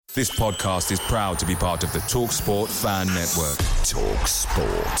This podcast is proud to be part of the TalkSport Fan Network.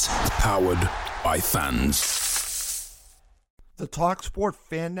 TalkSport. Powered by fans. The TalkSport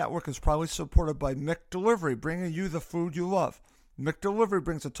Fan Network is proudly supported by McDelivery, bringing you the food you love. McDelivery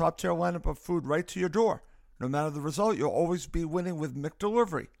brings a top-tier lineup of food right to your door. No matter the result, you'll always be winning with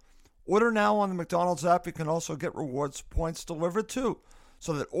McDelivery. Order now on the McDonald's app. You can also get rewards points delivered too,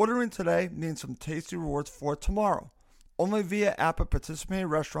 so that ordering today means some tasty rewards for tomorrow. Only via app at participating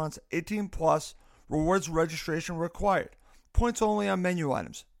restaurants. 18 plus. Rewards registration required. Points only on menu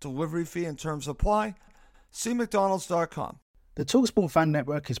items. Delivery fee and terms apply. See McDonald's.com. The TalkSport Fan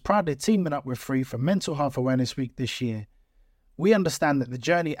Network is proudly teaming up with Free for Mental Health Awareness Week this year. We understand that the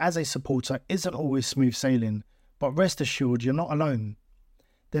journey as a supporter isn't always smooth sailing, but rest assured you're not alone.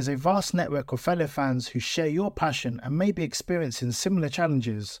 There's a vast network of fellow fans who share your passion and may be experiencing similar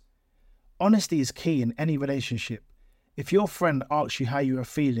challenges. Honesty is key in any relationship. If your friend asks you how you are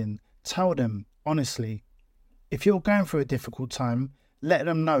feeling, tell them honestly. If you're going through a difficult time, let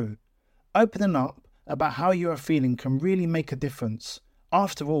them know. Opening up about how you are feeling can really make a difference.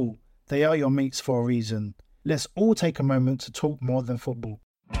 After all, they are your mates for a reason. Let's all take a moment to talk more than football.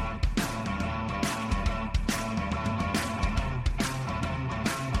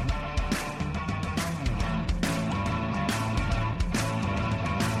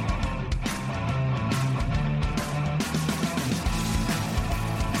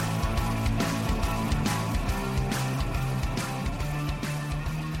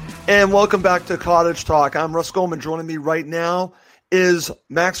 And welcome back to Cottage Talk. I'm Russ Goldman. Joining me right now is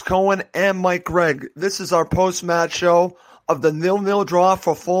Max Cohen and Mike Gregg. This is our post-match show of the 0-0 draw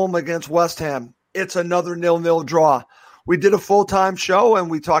for Fulham against West Ham. It's another 0-0 draw. We did a full-time show,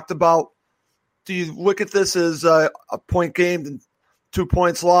 and we talked about, do you look at this as a point game and 2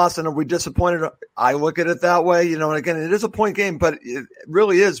 points lost, and are we disappointed? I look at it that way, and again, it is a point game, but it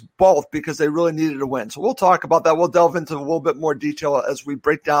really is both because they really needed a win. So we'll talk about that. We'll delve into a little bit more detail as we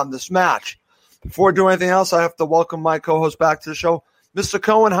break down this match. Before I do anything else, I have to welcome my co-host back to the show. Mr.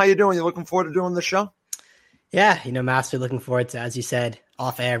 Cohen, how you doing? You looking forward to doing the show? Yeah, Master, looking forward to, as you said,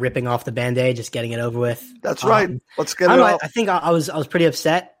 off air, ripping off the Band-Aid, just getting it over with. That's right. Let's get it out. I think I was pretty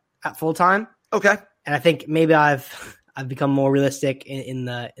upset at full time. Okay. And I think maybe I've become more realistic in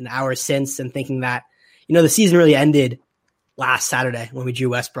the hours since, and thinking that, the season really ended last Saturday when we drew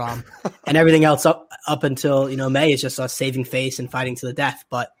West Brom, and everything else up until, May is just us saving face and fighting to the death.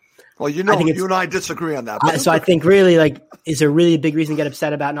 But well, you and I disagree on that. So I think really, is there really a big reason to get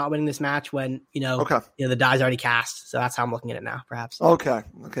upset about not winning this match when, the die's already cast? So that's how I'm looking at it now, perhaps. Okay.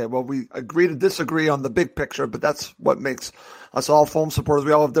 Well, we agree to disagree on the big picture, but that's what makes us all Fulham supporters.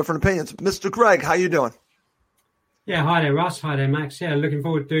 We all have different opinions. Mr. Gregg, how you doing? Yeah, hi there, Russ. Hi there, Max. Yeah, looking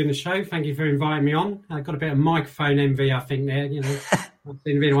forward to doing the show. Thank you for inviting me on. I got a bit of microphone envy, I think, there. I've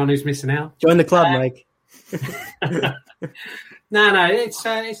seen anyone who's missing out. Join the club, Mike. No, it's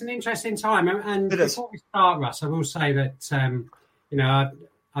an interesting time. And before we start, Russ, I will say that,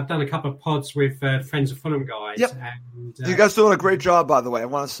 I've done a couple of pods with Friends of Fulham guys. Yep. And, you guys doing a great job, by the way, I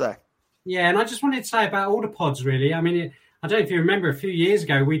want to say. Yeah, and I just wanted to say about all the pods, really. I mean, I don't know if you remember, a few years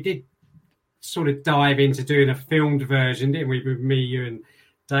ago, we did sort of dive into doing a filmed version, didn't we, with me, you and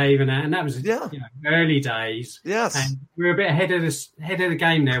Dave, and that was early days. Yes, and we were a bit ahead of the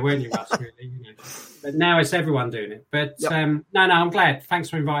game there, weren't you, Russ? Really, But now it's everyone doing it. But no, I'm glad. Thanks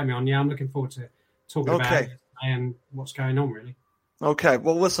for inviting me on. Yeah, I'm looking forward to talking about it and what's going on, really. Okay,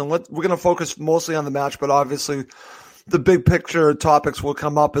 well, listen, we're going to focus mostly on the match, but obviously the big picture topics will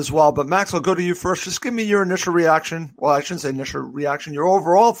come up as well. But Max, I'll go to you first. Just give me your initial reaction. Well, I shouldn't say initial reaction. Your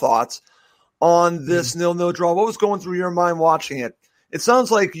overall thoughts on this 0-0 draw. What was going through your mind watching it? It sounds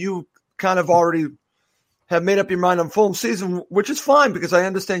like you kind of already have made up your mind on Fulham season, which is fine because I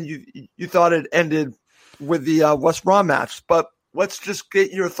understand you thought it ended with the West Brom match. But let's just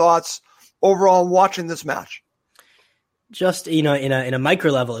get your thoughts overall watching this match. Just, in a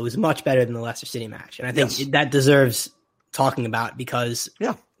micro level, it was much better than the Leicester City match. And I think that deserves talking about because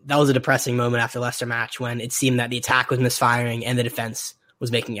that was a depressing moment after the Leicester match when it seemed that the attack was misfiring and the defense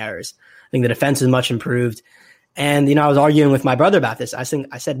was making errors. I think the defense is much improved. And, I was arguing with my brother about this. I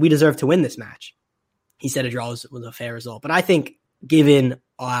said we deserve to win this match. He said a draw was a fair result. But I think given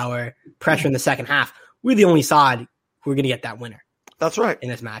our pressure in the second half, we're the only side who are going to get that winner. That's right. In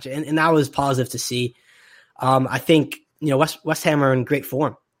this match. And that was positive to see. I think, West Ham are in great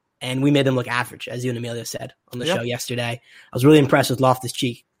form. And we made them look average, as you and Emilio said on the show yesterday. I was really impressed with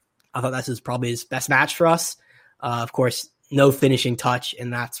Loftus-Cheek. I thought this was probably his best match for us. Of course, no finishing touch,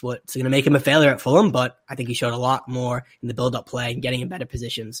 and that's what's going to make him a failure at Fulham. But I think he showed a lot more in the build-up play and getting in better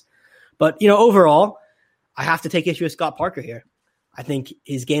positions. But, overall, I have to take issue with Scott Parker here. I think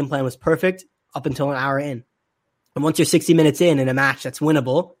his game plan was perfect up until an hour in. And once you're 60 minutes in a match that's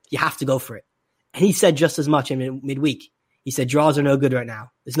winnable, you have to go for it. And he said just as much in midweek. He said, draws are no good right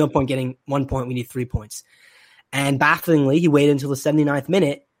now. There's no point getting 1 point. We need 3 points. And bafflingly, he waited until the 79th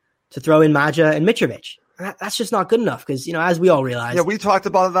minute to throw in Maja and Mitrovic. And that's just not good enough because, as we all realize. Yeah, we talked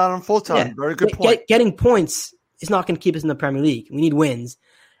about that on full time. Yeah, very good point. Getting points is not going to keep us in the Premier League. We need wins.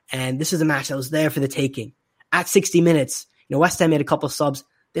 And this is a match that was there for the taking. At 60 minutes, West Ham made a couple of subs.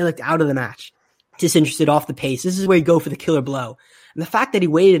 They looked out of the match, disinterested, off the pace. This is where you go for the killer blow. And the fact that he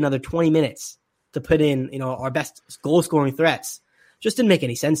waited another 20 minutes to put in, our best goal-scoring threats just didn't make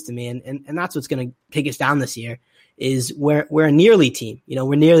any sense to me. And that's what's going to take us down this year is we're a nearly team.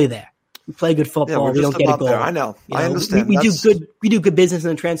 We're nearly there. We play good football. Yeah, we don't get a goal. There. I know. I understand. We do good business in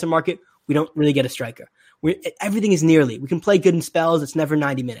the transfer market. We don't really get a striker. Everything is nearly. We can play good in spells. It's never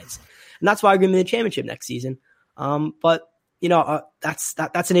 90 minutes. And that's why we're going to be in the championship next season. But that's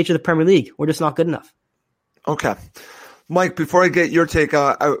the nature of the Premier League. We're just not good enough. Okay. Mike, before I get your take,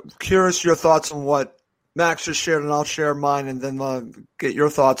 I'm curious your thoughts on what Max just shared, and I'll share mine and then get your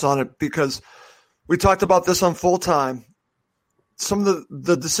thoughts on it, because we talked about this on Full Time. Some of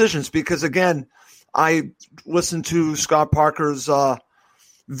the decisions, because, again, I listened to Scott Parker's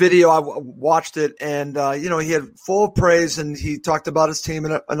video. I watched it, and, he had full praise, and he talked about his team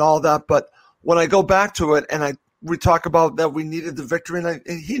and all that. But when I go back to it and we talk about that we needed the victory, and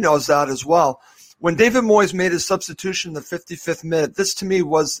he knows that as well. When David Moyes made his substitution in the 55th minute, this to me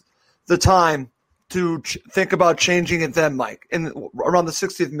was the time to think about changing it then, Mike. And around the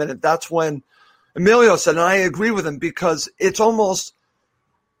 60th minute, that's when Emilio said, and I agree with him, because it's almost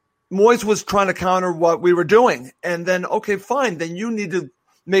Moyes was trying to counter what we were doing. And then, okay, fine, then you need to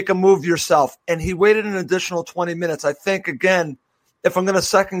make a move yourself. And he waited an additional 20 minutes. I think, again, if I'm going to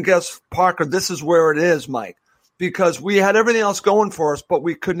second guess Parker, this is where it is, Mike, because we had everything else going for us, but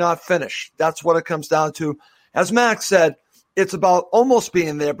we could not finish. That's what it comes down to. As Max said, it's about almost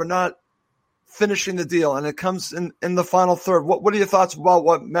being there, but not finishing the deal. And it comes in the final third. What are your thoughts about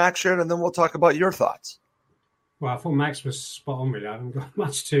what Max shared? And then we'll talk about your thoughts. Well, I thought Max was spot on, really. I haven't got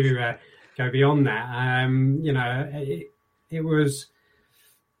much to go beyond that. It was,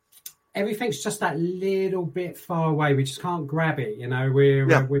 everything's just that little bit far away. We just can't grab it.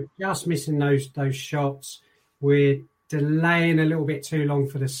 We're just missing those shots. We're delaying a little bit too long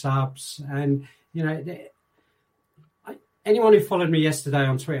for the subs. And, anyone who followed me yesterday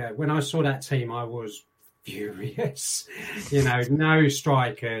on Twitter, when I saw that team, I was furious. No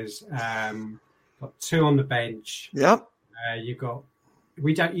strikers, got two on the bench. Yep. You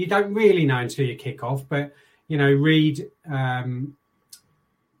don't really know until you kick off, but Reed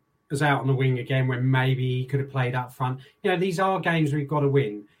was out on the wing again when maybe he could have played up front. These are games we've got to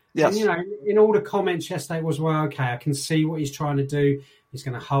win. Yes. And, in all the comments yesterday was, well, okay, I can see what he's trying to do. He's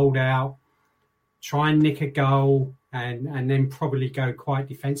going to hold out, try and nick a goal, and then probably go quite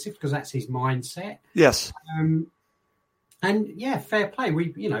defensive because that's his mindset. Yes. Fair play.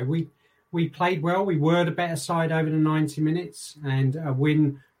 We played well. We were the better side over the 90 minutes, and a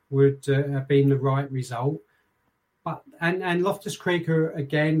win would have been the right result. But and Loftus-Cheek,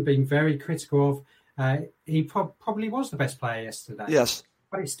 again, being very critical of, he probably was the best player yesterday. Yes.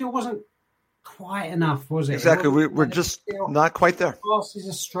 But it still wasn't quite enough, was it? Exactly. We're just not quite there. Passes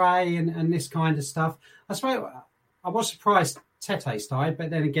astray and this kind of stuff. I suppose I was surprised Tete started, but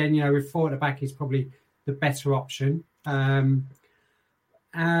then again, with four at the back, he's probably the better option. And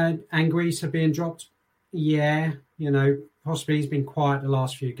Grease are being dropped. Yeah, possibly he's been quiet the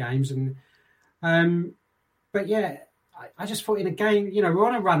last few games. But yeah, I just thought in a game, we're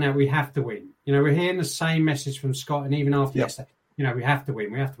on a run now, we have to win. We're hearing the same message from Scott, and even after yesterday, we have to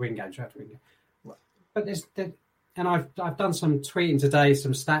win. We have to win games. We have to win games. But and I've done some tweeting today,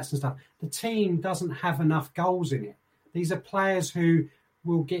 some stats and stuff. The team doesn't have enough goals in it. These are players who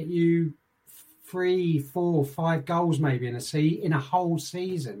will get you 3, 4, 5 goals maybe in a whole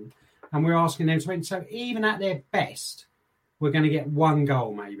season, and we're asking them to win. So even at their best, we're going to get 1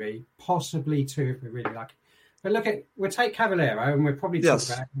 goal maybe, possibly 2 if we're really lucky. But we'll take Cavallero, and we'll probably talk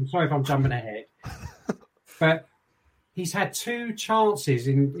about it. I'm sorry if I'm jumping ahead. But he's had 2 chances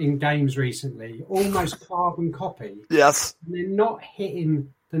in games recently, almost carbon copy. Yes. And they're not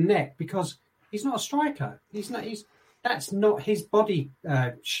hitting the net because he's not a striker. That's not his body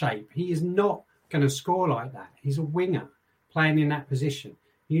shape. He is not going to score like that. He's a winger playing in that position.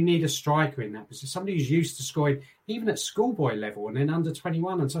 You need a striker in that position, somebody who's used to scoring even at schoolboy level and then under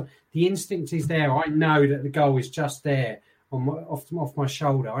 21. And so the instinct is there. I know that the goal is just there off my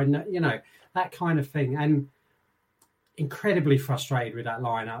shoulder. I know, that kind of thing. And incredibly frustrated with that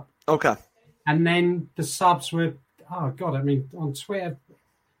lineup. Okay. And then the subs were, oh God, I mean, on Twitter,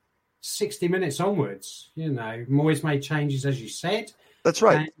 60 minutes onwards, Moyes made changes, as you said. That's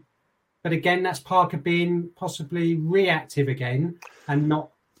right. But again, that's Parker being possibly reactive again and not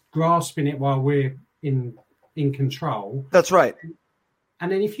grasping it while we're in control. That's right.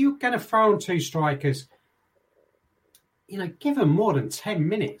 And then if you're going to throw on two strikers, give them more than 10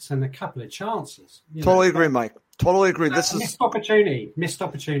 minutes and a couple of chances. Totally agree, Mike. Totally agree. This is missed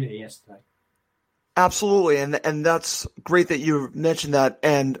opportunity yesterday. Absolutely, and that's great that you mentioned that.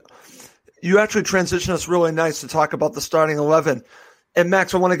 And you actually transitioned us really nice to talk about the starting 11. And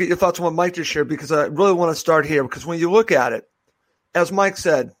Max, I want to get your thoughts on what Mike just shared, because I really want to start here, because when you look at it, as Mike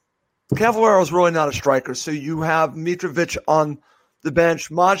said, Cavallero is really not a striker. So you have Mitrovic on the bench.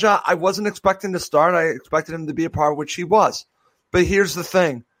 Maja, I wasn't expecting to start. I expected him to be a part, which he was. But here's the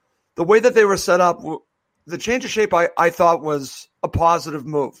thing. The way that they were set up, the change of shape I thought was a positive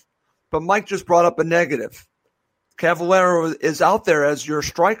move. But Mike just brought up a negative. Cavallero is out there as your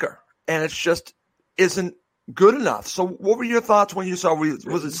striker, and it just isn't good enough. So what were your thoughts when you saw,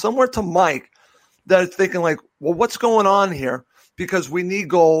 was it similar to Mike that thinking like, well, what's going on here? Because we need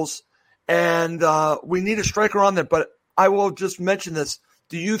goals and we need a striker on there. But I will just mention this.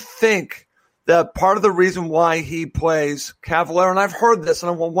 Do you think that part of the reason why he plays Cavallero, and I've heard this and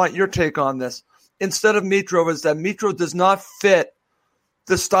I want your take on this, instead of Mitro, is that Mitro does not fit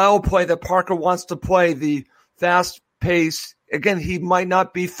the style of play that Parker wants to play, the fast pace. Again, he might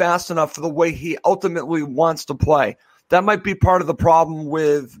not be fast enough for the way he ultimately wants to play. That might be part of the problem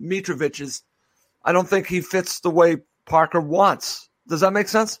with Mitrovic, is I don't think he fits the way Parker wants. Does that make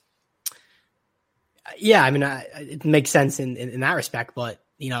sense? Yeah, I mean, it makes sense in that respect, but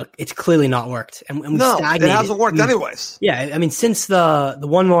it's clearly not worked. And we stagnated. It hasn't worked anyways. Yeah, I mean, since the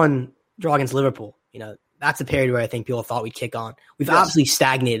 1-1 draw against Liverpool, that's a period where I think people thought we'd kick on. We've absolutely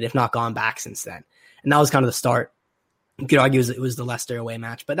stagnated, if not gone back since then. And that was kind of the start. You could argue it was the Leicester away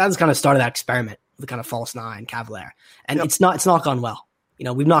match, but that was kind of started that experiment with the kind of false nine Cavallero. And it's not gone well.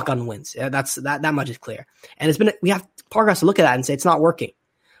 We've not gotten wins. That much is clear. And Parker has to look at that and say it's not working.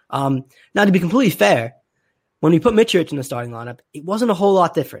 Now, to be completely fair, when we put Mitrovic in the starting lineup, it wasn't a whole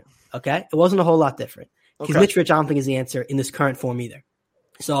lot different. Okay, it wasn't a whole lot different because Mitrovic, I don't think, is the answer in this current form either.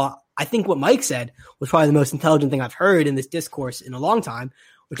 So I think what Mike said was probably the most intelligent thing I've heard in this discourse in a long time,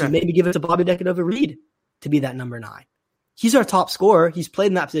 which is maybe give it to Bobby Decordova-Reid to be that number 9. He's our top scorer. He's played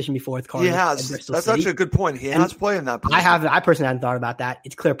in that position before with Cardiff. He has. That's actually a good point. He has played in that position. I personally hadn't thought about that.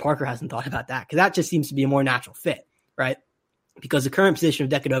 It's clear Parker hasn't thought about that, because that just seems to be a more natural fit, right? Because the current position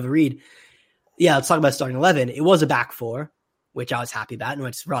of Decordova-Reid, let's talk about starting 11. It was a back 4, which I was happy about. And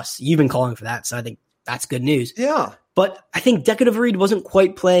it's Russ, you've been calling for that, so I think that's good news. Yeah. But I think Decordova-Reid wasn't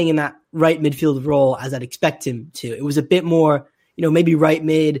quite playing in that right midfield role as I'd expect him to. It was a bit more, maybe right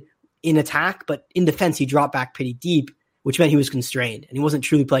mid in attack, but in defense he dropped back pretty deep, which meant he was constrained and he wasn't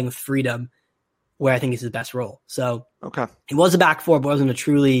truly playing with freedom, where I think is his best role. So he was a back 4, but wasn't a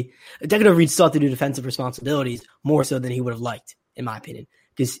truly Decordova-Reid still had to do defensive responsibilities more so than he would have liked, in my opinion.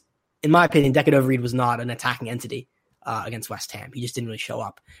 Because in my opinion, Decordova-Reid was not an attacking entity against West Ham. He just didn't really show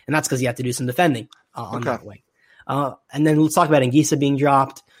up, and that's because he had to do some defending on that wing. And then let's talk about Anguissa being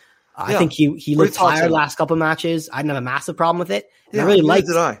dropped. I think he looked tired last couple of matches. I didn't have a massive problem with it. And I really liked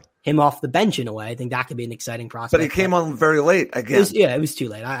him off the bench in a way. I think that could be an exciting prospect. But he came on very late again. It was too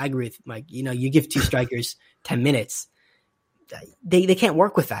late. I agree with Mike. You give two strikers 10 minutes. They can't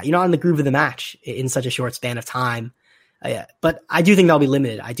work with that. You're not in the groove of the match in such a short span of time. But I do think they'll be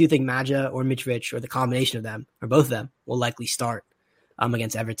limited. I do think Maja or Mitrovic, or the combination of them, or both of them, will likely start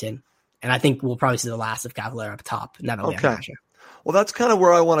against Everton. And I think we'll probably see the last of Cavallero up top. And that'll be Maja. Well, that's kind of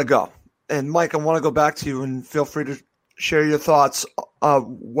where I want to go. And Mike, I want to go back to you and feel free to share your thoughts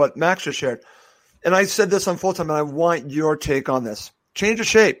what Max just shared. And I said this on Full Time, and I want your take on this. Change of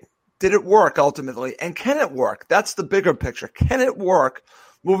shape. Did it work ultimately? And can it work? That's the bigger picture. Can it work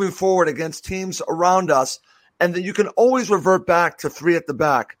moving forward against teams around us? And then you can always revert back to 3 at the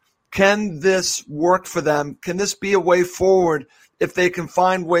back. Can this work for them? Can this be a way forward if they can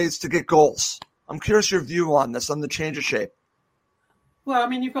find ways to get goals? I'm curious your view on this, on the change of shape. Well, I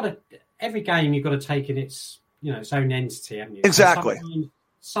mean, every game you've got to take in its own entity, haven't you? Exactly.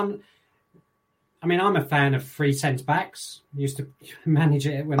 I'm a fan of 3 centre backs. I used to manage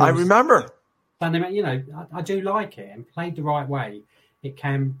it when I remember. I do like it, and played the right way, it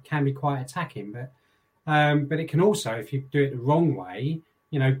can be quite attacking, but it can also, if you do it the wrong way,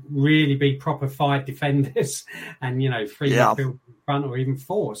 really be proper 5 defenders and 3 midfield in front, or even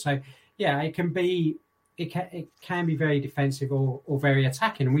 4. So it can be very defensive or very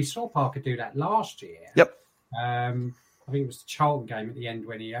attacking, and we saw Parker do that last year. Yep. I think it was the Charlton game at the end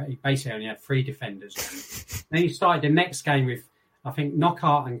when he basically only had 3 defenders. Then he started the next game with, I think,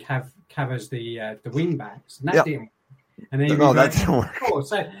 Knockaert and Cav as the wing backs, and that didn't. And then that didn't work.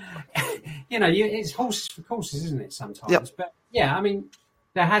 So, it's horses for courses, isn't it? Sometimes, but yeah, I mean,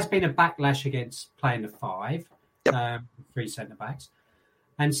 there has been a backlash against playing the 5, 3 centre backs,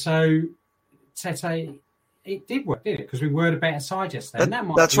 and so Tete, it did work, didn't it? Because we were the better side yesterday.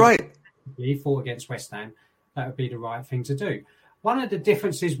 That's right. He fought against West Ham. That would be the right thing to do. One of the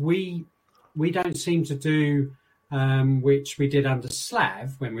differences we don't seem to do, which we did under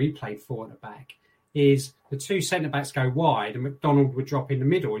Slav when we played 4 at the back, is the 2 centre-backs go wide and McDonald would drop in the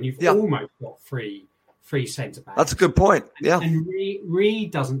middle, and you've almost got three centre-backs. That's a good point, And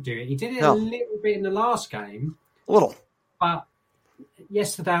Reed doesn't do it. He did it a little bit in the last game. A little. But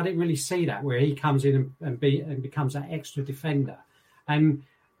yesterday I didn't really see that, where he comes in and becomes that extra defender. And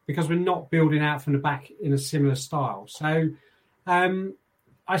because we're not building out from the back in a similar style. So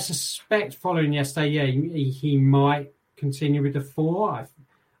I suspect following yesterday, he might continue with the 4.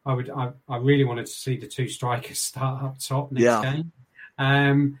 I really wanted to see the 2 strikers start up top next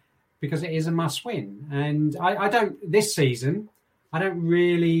game, because it is a must win. And I don't, this season, I don't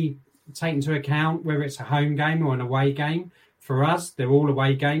really take into account whether it's a home game or an away game. For us, they're all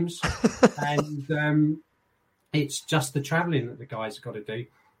away games. And it's just the travelling that the guys have got to do.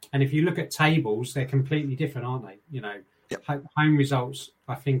 And if you look at tables, they're completely different, aren't they? Home results,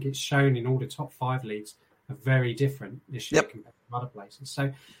 I think it's shown in all the top 5 leagues, are very different this year compared to other places.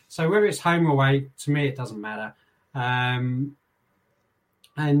 So whether it's home or away, to me, it doesn't matter. I'm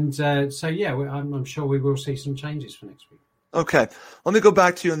sure we will see some changes for next week. Okay. Let me go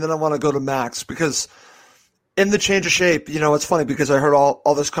back to you, and then I want to go to Max, because in the change of shape, it's funny because I heard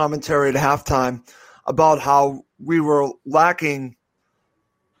all this commentary at halftime about how we were lacking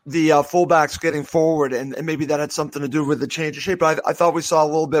the fullbacks getting forward, and maybe that had something to do with the change of shape. But I thought we saw a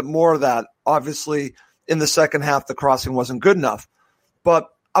little bit more of that. Obviously, in the second half, the crossing wasn't good enough. But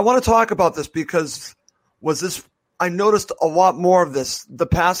I want to talk about this because I noticed a lot more of this. The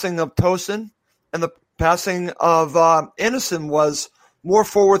passing of Tosin and the passing of Anderson was more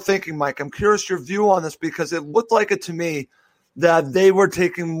forward-thinking, Mike. I'm curious your view on this, because it looked like it to me that they were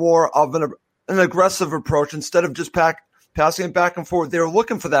taking more of an aggressive approach instead of just passing it back and forward. They were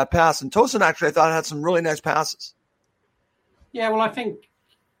looking for that pass. And Tosin, actually, I thought had some really nice passes. Yeah, well, I think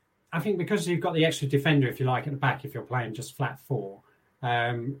because you've got the extra defender, if you like, at the back, if you're playing just flat 4,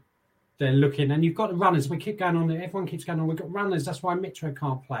 they're looking, and you've got the runners. We keep going on. Everyone keeps going on. We've got runners. That's why Mitro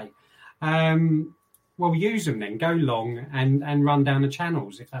can't play. Well, use them then. Go long and run down the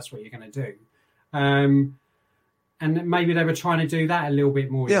channels if that's what you're going to do. And maybe they were trying to do that a little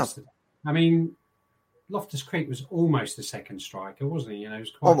bit more yesterday. I mean, Loftus-Cheek was almost the second striker, wasn't he? It was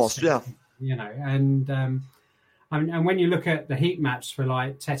quite almost, and when you look at the heat maps for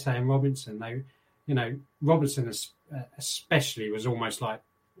like Tete and Robinson, Robinson especially was almost like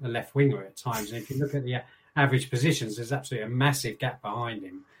a left winger at times. And if you look at the average positions, there's absolutely a massive gap behind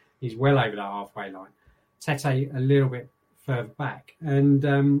him. He's well over the halfway line. Tete a little bit further back,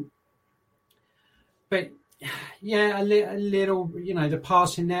 and but yeah, a little. The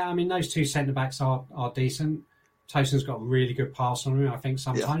passing there. I mean, those 2 centre backs are decent. Tosin's got a really good pass on him. I think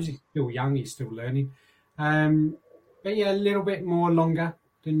sometimes he's still young, he's still learning. But yeah, a little bit more longer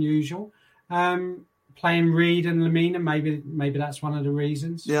than usual. Playing Reed and Lamina, maybe that's one of the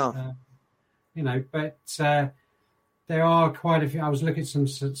reasons. Yeah. But there are quite a few. I was looking at some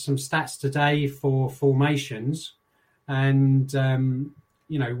stats today for formations, and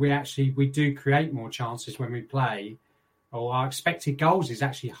we do create more chances when we play, or our expected goals is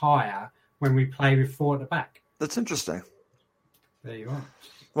actually higher when we play with 4 at the back. That's interesting. There you are.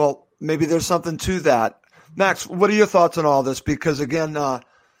 Well, maybe there's something to that. Max, what are your thoughts on all this? Because again,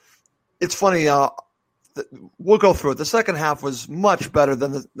 it's funny. We'll go through it. The second half was much better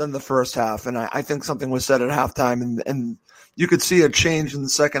than the first half, and I think something was said at halftime, and you could see a change in the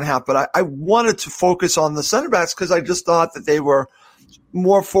second half. But I wanted to focus on the center backs because I just thought that they were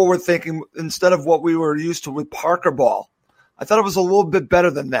more forward thinking instead of what we were used to with Parker Ball. I thought it was a little bit better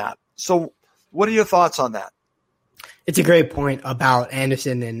than that. So, what are your thoughts on that? It's a great point about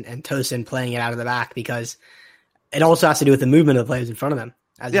Anderson and Tosin playing it out of the back, because it also has to do with the movement of the players in front of them.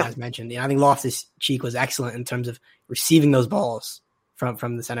 As mentioned, I think Loftus-Cheek was excellent in terms of receiving those balls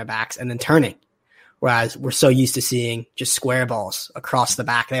from the center backs and then turning. Whereas we're so used to seeing just square balls across the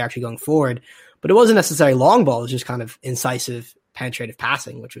back, they're actually going forward. But it wasn't necessarily long balls, just kind of incisive, penetrative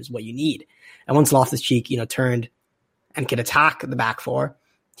passing, which was what you need. And once Loftus-Cheek, turned and could attack the back 4,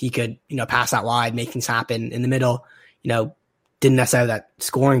 he could, pass out wide, make things happen in the middle. Didn't necessarily have that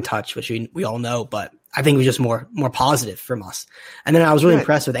scoring touch, which we all know, but I think it was just more positive from us. And then I was really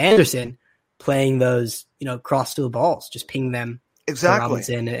impressed with Anderson playing those, cross field balls, just pinging them exactly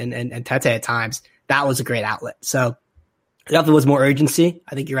Robinson and Tete at times. That was a great outlet. So I thought there was more urgency.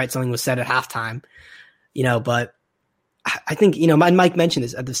 I think you're right. Something was said at halftime, but I think, Mike mentioned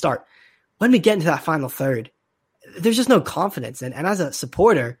this at the start. When we get into that final third, there's just no confidence. And as a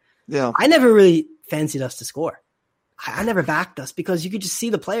supporter, I never really fancied us to score. I never backed us because you could just see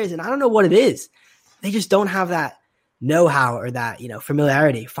the players, and I don't know what it is. They just don't have that know-how or that,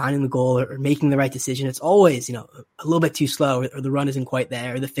 familiarity, finding the goal or making the right decision. It's always, a little bit too slow, or the run isn't quite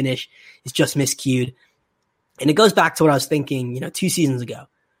there, or the finish is just miscued. And it goes back to what I was thinking, 2 seasons ago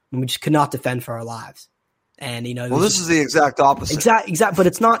when we just could not defend for our lives. And, this is the exact opposite. Exact, but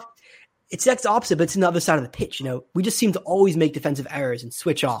it's not. It's the opposite, but it's on the other side of the pitch. We just seem to always make defensive errors and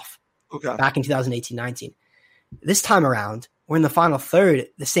switch off. Okay. Back in 2018-19. This time around, we're in the final third.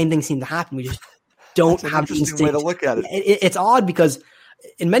 The same thing seemed to happen. We just don't have the instinct. Way to look at it. It's odd because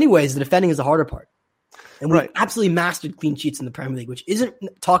in many ways, the defending is the harder part. And we absolutely mastered clean sheets in the Premier League, which isn't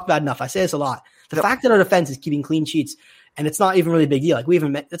talked about enough. I say this a lot. The fact that our defense is keeping clean sheets, and it's not even really a big deal.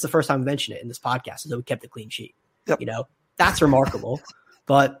 Like that's the first time we mentioned it in this podcast, is that we kept a clean sheet. Yep. That's remarkable.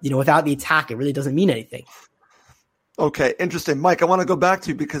 But, without the attack, it really doesn't mean anything. Okay, interesting. Mike, I want to go back to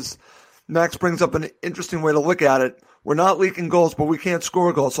you because Max brings up an interesting way to look at it. We're not leaking goals, but we can't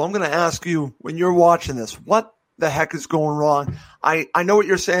score goals. So I'm going to ask you, when you're watching this, what the heck is going wrong? I know what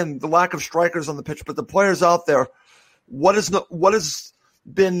you're saying, the lack of strikers on the pitch, but the players out there, what has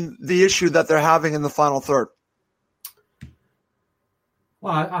been the issue that they're having in the final third?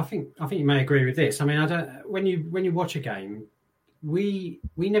 Well, I think you may agree with this. I mean, when you watch a game, we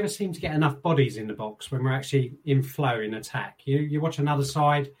never seem to get enough bodies in the box when we're actually in flow in attack. You watch another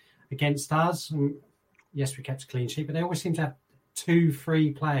side against us, and yes, we kept a clean sheet, but they always seem to have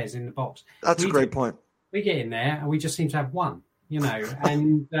 2-3 players in the box. That's a great point. We get in there and we just seem to have one, and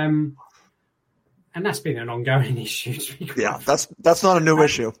that's been an ongoing issue. Yeah, that's not a new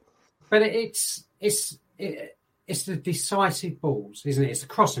issue. But it's the decisive balls, isn't it? It's the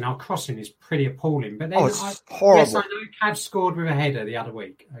crossing. Our crossing is pretty appalling. But then it's horrible. Yes, I know Cav scored with a header the other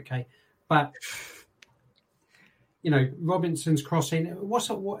week. Okay, but Robinson's crossing.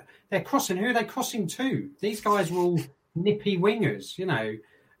 What they're crossing? Who are they crossing to? These guys are all nippy wingers,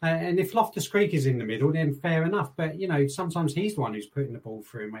 And if Loftus-Cheek is in the middle, then fair enough. But sometimes he's the one who's putting the ball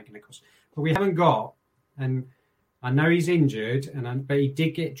through and making the cross. But we haven't got, and I know he's injured, but he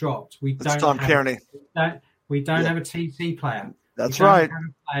did get dropped. It's Tom Kearney. We don't have a TC player. That's right. We don't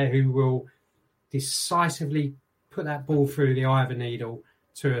have a player who will decisively put that ball through the eye of a needle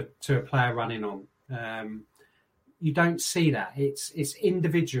to a player running on. You don't see that. It's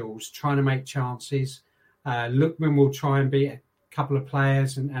individuals trying to make chances. Lookman will try and beat a couple of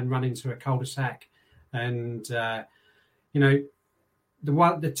players and run into a cul-de-sac. And, the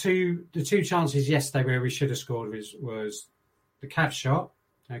two chances yesterday where we should have scored was the Cav shot,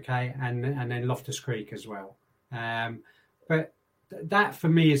 okay, and then Loftus-Cheek as well. But that for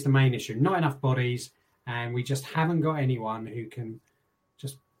me is the main issue. Not enough bodies, and we just haven't got anyone who can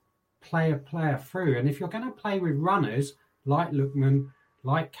just play a player through. And if you're going to play with runners like Lookman,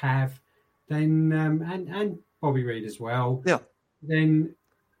 like Cav, then and Bobby Reid as well, then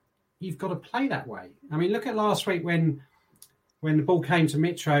you've got to play that way. I mean, look at last week when the ball came to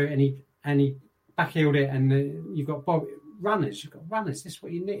Mitro and he backheeled it, and you've got runners. You've got runners. This is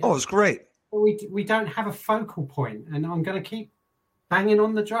what you need. Oh, it's great. We don't have a focal point, and I'm going to keep banging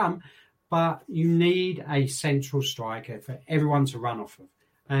on the drum, but you need a central striker for everyone to run off of,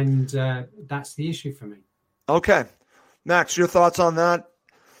 and that's the issue for me. Okay. Max, your thoughts on that?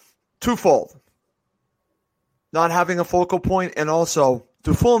 Twofold. Not having a focal point, and also,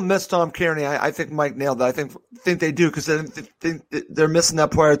 do Fulham miss Tom Kearney? I think Mike nailed that. I think they do, because they're missing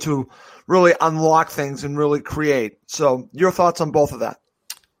that player to really unlock things and really create. So your thoughts on both of that?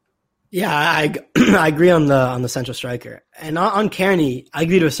 Yeah, I agree on the central striker. And on Kearney, I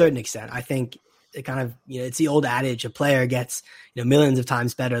agree to a certain extent. I think it kind of, it's the old adage, a player gets, millions of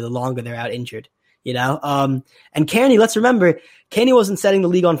times better the longer they're out injured, And Kearney, let's remember, Kearney wasn't setting the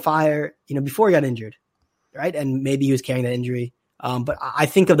league on fire, before he got injured, right? And maybe he was carrying that injury. But I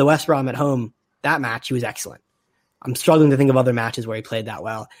think of the West Brom at home, that match, he was excellent. I'm struggling to think of other matches where he played that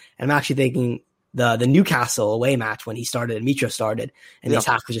well. And I'm actually thinking the Newcastle away match when he started and Mitro started, and the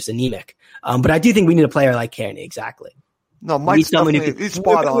attack was just anemic. But I do think we need a player like Kearney, exactly. No, Mike's he's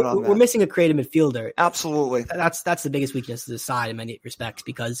spot on that. We're missing a creative midfielder. Absolutely. That's the biggest weakness of the side in many respects,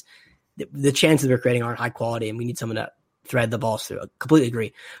 because the chances we're creating aren't high quality, and we need someone to thread the balls through. I completely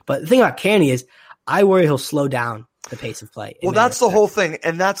agree. But the thing about Kearney is I worry he'll slow down the pace of play. Well, that's the whole thing,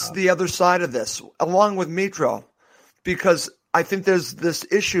 and that's the other side of this, along with Mitro, because I think there's this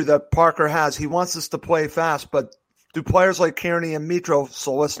issue that Parker has. He wants us to play fast, but do players like Kearney and Mitro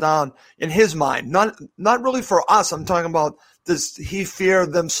slow us down in his mind? Not really for us. I'm talking about, does he fear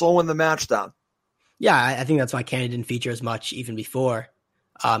them slowing the match down? Yeah, I think that's why Kearney didn't feature as much even before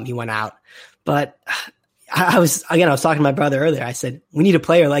he went out. But I was talking to my brother earlier. I said, we need a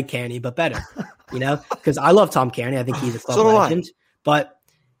player like Kearney, but better, because I love Tom Kearney. I think he's a club legend, but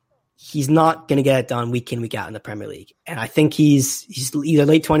he's not going to get it done week in, week out in the Premier League. And I think he's either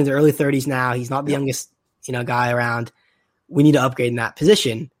late 20s or early 30s now. He's not the youngest, guy around. We need to upgrade in that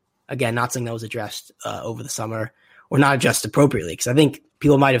position. Again, not something that was addressed over the summer, or not addressed appropriately, because I think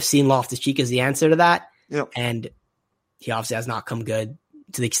people might have seen Loftus-Cheek as the answer to that. Yep. And he obviously has not come good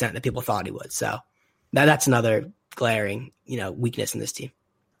to the extent that people thought he would. So that's another glaring, weakness in this team.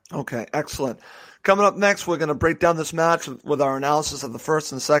 Okay, excellent. Coming up next, we're going to break down this match with our analysis of the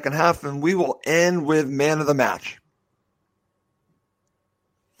first and second half, and we will end with man of the match.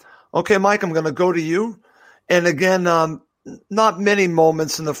 Okay, Mike, I'm going to go to you. And again, not many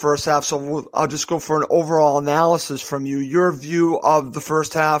moments in the first half, so I'll just go for an overall analysis from you. Your view of the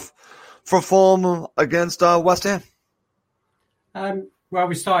first half for Fulham against West Ham. Well,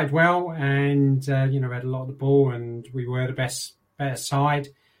 we started well, and we had a lot of the ball, and we were the better side.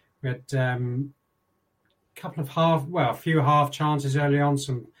 We had a few half chances early on,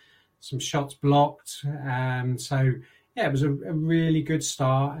 some shots blocked. It was a really good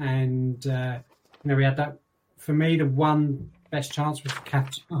start, and we had that. For me, the one best chance was the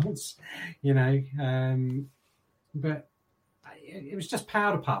cap chance, but it was just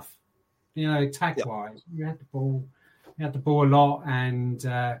powder puff, attack-wise. We had the ball a lot, and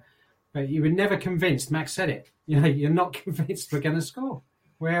but you were never convinced. Max said it. You're not convinced we're going to score.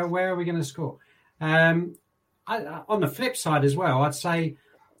 Where are we going to score? On the flip side as well, I'd say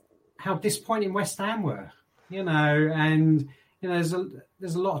how disappointing West Ham were. There's a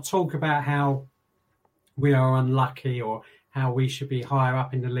lot of talk about how we are unlucky or how we should be higher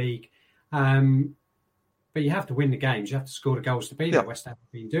up in the league. But you have to win the games. You have to score the goals to be there. West Ham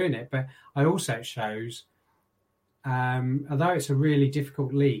have been doing it. But it shows, although it's a really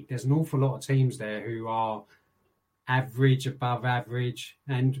difficult league, there's an awful lot of teams there who are average, above average.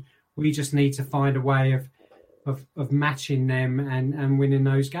 And we just need to find a way of matching them and winning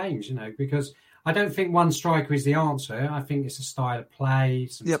those games, because I don't think one striker is the answer. I think it's a style of play,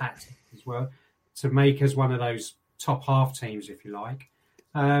 some tactics as well, to make us one of those top half teams, if you like.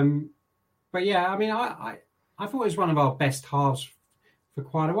 But yeah, I mean, I thought it was one of our best halves for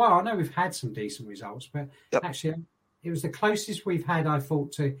quite a while. I know we've had some decent results, but actually it was the closest we've had, I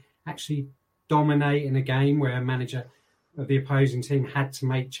thought, to actually dominate in a game where a manager of the opposing team had to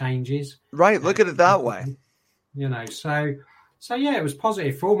make changes. Right, look at it that way. So yeah, it was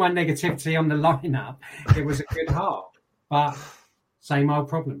positive. For all my negativity on the lineup, it was a good half. But same old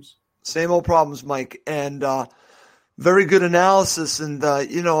problems. Same old problems, Mike. And very good analysis. And,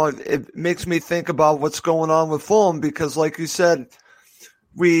 it makes me think about what's going on with Fulham because, like you said,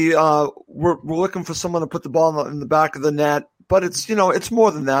 we're looking for someone to put the ball in the back of the net. But it's, it's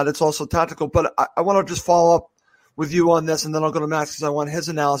more than that. It's also tactical. But I want to just follow up with you on this, and then I'll go to Max because I want his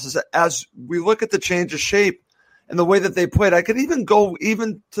analysis. As we look at the change of shape and the way that they played, I could even go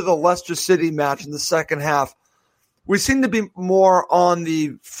to the Leicester City match in the second half. We seem to be more on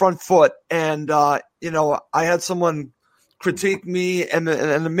the front foot. And, I had someone critique me and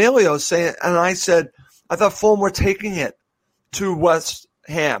Emilio saying, and I said, I thought Fulham were taking it to West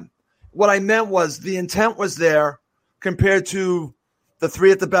Ham. What I meant was the intent was there compared to the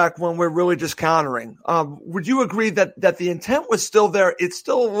three at the back when we're really just countering. Would you agree that the intent was still there? It's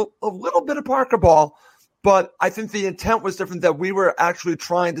still a little bit of Parker ball, but I think the intent was different, that we were actually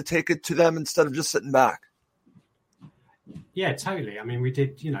trying to take it to them instead of just sitting back. Yeah, totally. I mean, we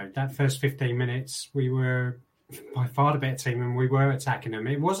did, that first 15 minutes, we were by far the better team and we were attacking them.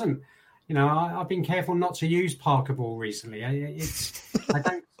 It wasn't, I've been careful not to use Parker ball recently. I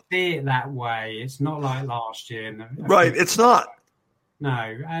don't see it that way. It's not like last year. Right, it's not.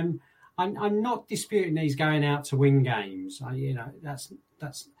 No, and I'm not disputing that he's going out to win games. That's.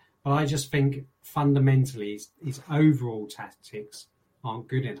 But I just think fundamentally his overall tactics aren't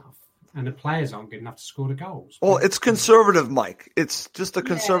good enough, and the players aren't good enough to score the goals. Well, it's conservative, Mike. It's just a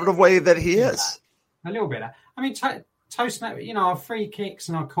conservative way that he is. A little bit. I mean, Tosin, our free kicks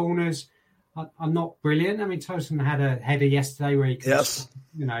and our corners are not brilliant. I mean, Tosin had a header yesterday where he could,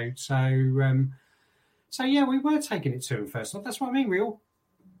 So yeah, we were taking it to him first. That's what I mean.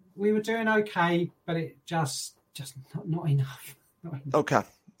 We were doing okay, but it just not enough. Okay.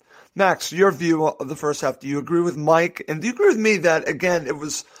 Max, your view of the first half, do you agree with Mike? And do you agree with me that, again, it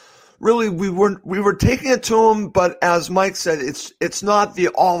was really, we were taking it to him, but as Mike said, it's not the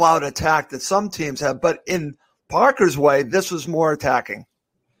all-out attack that some teams have, but in Parker's way, this was more attacking.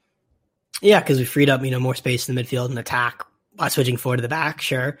 Yeah, because we freed up, more space in the midfield and attack by switching forward to the back,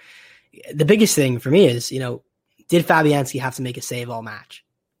 sure. The biggest thing for me is, did Fabianski have to make a save all match?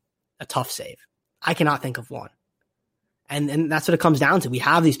 A tough save. I cannot think of one. And that's what it comes down to. We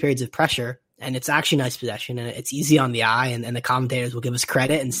have these periods of pressure, and it's actually nice possession, and it's easy on the eye, and the commentators will give us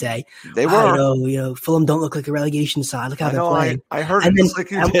credit and say, they were. Fulham don't look like a relegation side. Look how they're playing. I heard it just like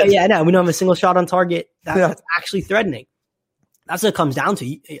you did. Yeah, I know. We don't have a single shot on target. That's actually threatening. That's what it comes down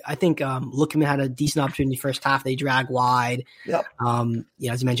to. I think Lookman had a decent opportunity first half. They drag wide. Yep.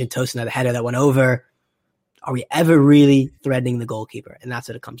 As you mentioned, Tosin had a header that went over. Are we ever really threatening the goalkeeper? And that's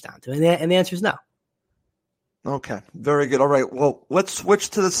what it comes down to. And the answer is no. Okay, very good. All right, well, let's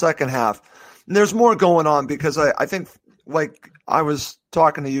switch to the second half. And there's more going on because I think, like I was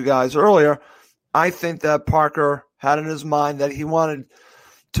talking to you guys earlier, I think that Parker had in his mind that he wanted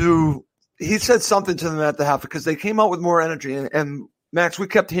to – he said something to them at the half because they came out with more energy. And Max, we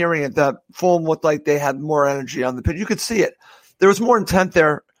kept hearing it that Fulham looked like they had more energy on the pitch. You could see it. There was more intent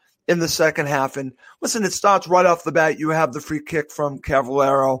there in the second half. And listen, it starts right off the bat. You have the free kick from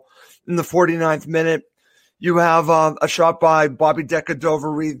Cavallero in the 49th minute. You have a shot by Bobby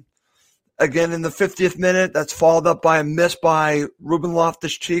Decordova-Reid again in the 50th minute. That's followed up by a miss by Ruben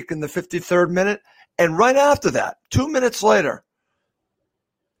Loftus-Cheek in the 53rd minute. And right after that, 2 minutes later,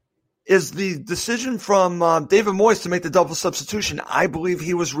 is the decision from David Moyes to make the double substitution. I believe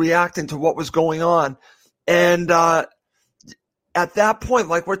he was reacting to what was going on. And at that point,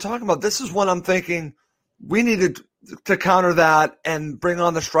 like we're talking about, this is when I'm thinking we needed to counter that and bring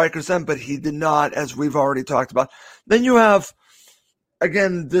on the strikers then, but he did not, as we've already talked about. Then you have,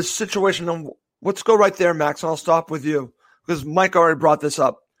 again, this situation. Let's go right there, Max, and I'll stop with you because Mike already brought this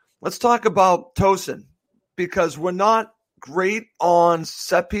up. Let's talk about Tosin because we're not great on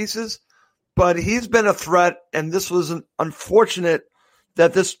set pieces, but he's been a threat, and this was unfortunate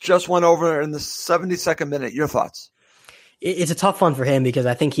that this just went over in the 72nd minute. Your thoughts? It's a tough one for him because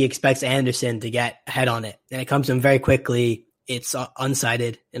I think he expects Anderson to get ahead on it. And it comes to him very quickly. It's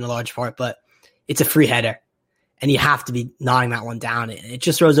unsighted in a large part, but it's a free header. And you have to be knotting that one down. It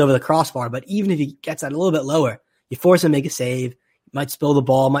just throws over the crossbar. But even if he gets that a little bit lower, you force him to make a save. Might spill the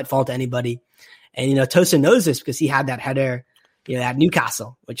ball, might fall to anybody. And, Tosin knows this because he had that header, at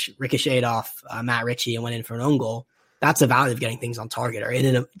Newcastle, which ricocheted off Matt Ritchie and went in for an own goal. That's the value of getting things on target or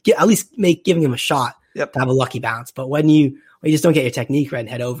at least giving him a shot. Yep. To have a lucky bounce. But when you just don't get your technique right and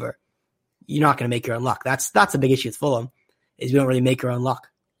head over, you're not going to make your own luck. That's the big issue with Fulham is we don't really make our own luck.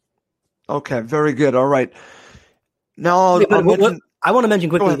 Okay, very good. All right. Now I want to mention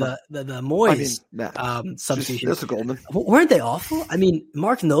quickly the Moyes substitution. That's a Goldman. Weren't they awful? I mean,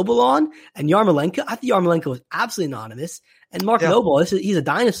 Mark Noble on and Yarmolenko. I think Yarmolenko was absolutely anonymous. And Mark Noble, he's a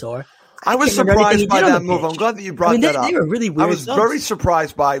dinosaur. I was surprised by that move. I'm glad that you brought that up. They were really weird. I was very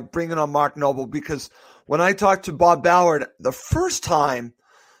surprised by bringing on Mark Noble because when I talked to Bob Ballard the first time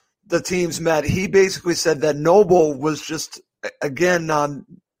the teams met, he basically said that Noble was just, again,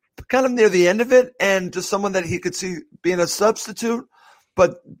 kind of near the end of it and just someone that he could see being a substitute,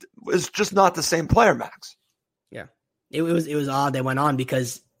 but was just not the same player, Max. Yeah. It was odd they went on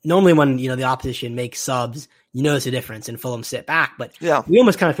because normally when, the opposition makes subs, you notice a difference and Fulham sit back. But we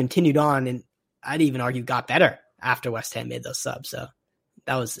almost kind of continued on, and I'd even argue got better after West Ham made those subs. So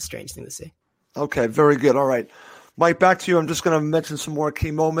that was the strange thing to see. Okay, very good. All right. Mike, back to you. I'm just going to mention some more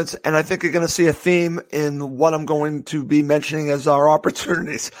key moments, and I think you're going to see a theme in what I'm going to be mentioning as our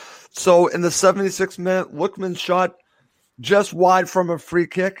opportunities. So in the 76th minute, Lookman shot just wide from a free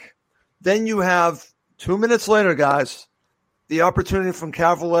kick. Then you have 2 minutes later, guys, the opportunity from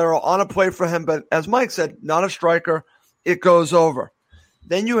Cavallero on a play for him, but as Mike said, not a striker. It goes over.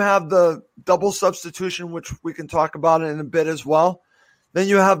 Then you have the double substitution, which we can talk about in a bit as well. Then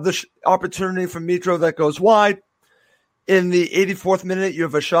you have the opportunity for Mitro that goes wide. In the 84th minute, you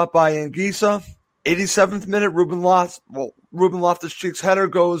have a shot by Anguissa. 87th minute, Ruben Loftus-Cheek's header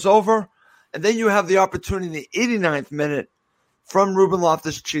goes over. And then you have the opportunity in the 89th minute from Ruben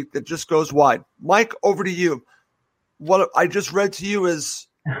Loftus-Cheek that just goes wide. Mike, over to you. What I just read to you is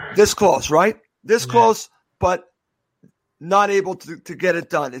this close, right? This close, but not able to get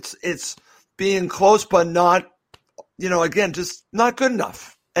it done. It's being close, but not, again, just not good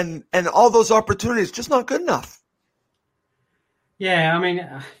enough. And all those opportunities, just not good enough. Yeah, I mean,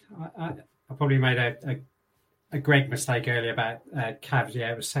 I probably made a a Greg mistake earlier about Cavs.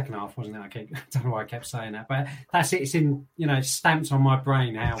 Yeah, it was second half, wasn't it? I don't know why I kept saying that, but that's it. It's in, stamped on my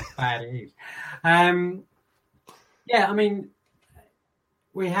brain how bad it is. Yeah, I mean,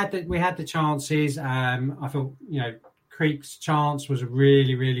 we had the chances. I thought, Creek's chance was a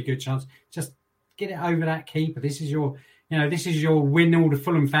really, really good chance. Just get it over that keeper. This is your win all the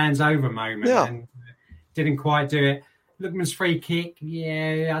Fulham fans over moment. Yeah. And didn't quite do it. Lookman's free kick.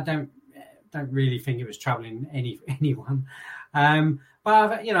 Yeah, I don't really think it was troubling anyone.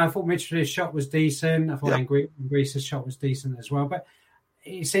 But I thought Mitchell's shot was decent. I thought Angrisa's shot was decent as well. But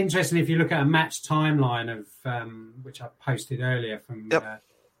it's interesting if you look at a match timeline of which I posted earlier from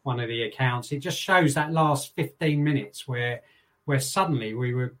one of the accounts. It just shows that last 15 minutes where suddenly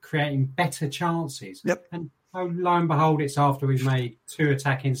we were creating better chances. Yep. And lo and behold, it's after we've made 2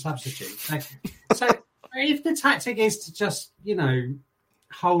 attacking substitutes. So if the tactic is to just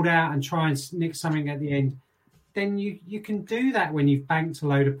hold out and try and nick something at the end, then you can do that when you've banked a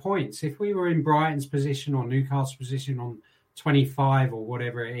load of points. If we were in Brighton's position or Newcastle's position on 25 or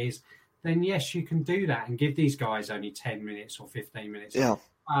whatever it is, then yes, you can do that and give these guys only 10 minutes or 15 minutes. Yeah.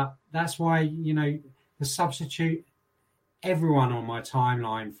 That's why, the substitute, everyone on my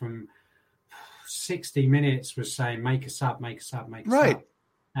timeline from 60 minutes was saying, make us up. Right.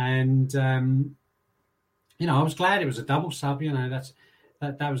 And, I was glad it was a double sub,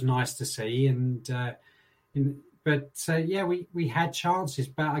 that was nice to see. We had chances,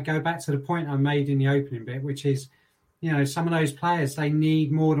 but I go back to the point I made in the opening bit, which is, some of those players, they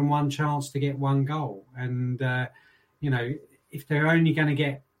need more than one chance to get one goal. And, if they're only going to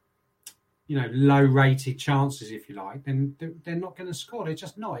get, low-rated chances, if you like, then they're not going to score. They're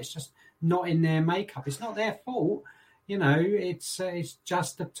just not. It's just not in their makeup. It's not their fault. It's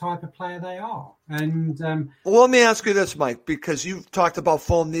just the type of player they are. And well, let me ask you this, Mike, because you've talked about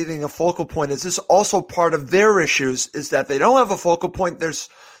Fulham needing a focal point. Is this also part of their issues, is that they don't have a focal point? There's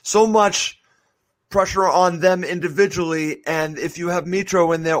so much pressure on them individually, and if you have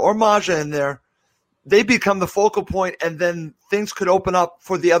Mitro in there or Maja in there, they become the focal point, and then things could open up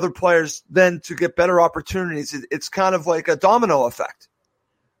for the other players then to get better opportunities. It's kind of like a domino effect.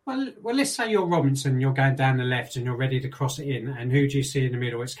 Well, let's say you're Robinson, you're going down the left and you're ready to cross it in, and who do you see in the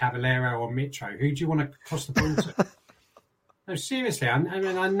middle? It's Cavallero or Mitro. Who do you want to cross the ball to? No, seriously, I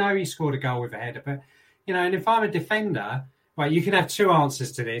know he scored a goal with a header, but, and if I'm a defender, right, you can have 2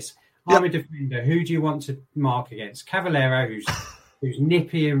 answers to this. I'm a defender. Who do you want to mark against? Cavallero, who's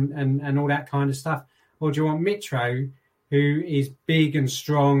nippy and all that kind of stuff, or do you want Mitro, who is big and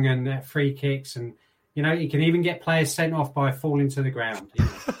strong and free kicks and he can even get players sent off by falling to the ground.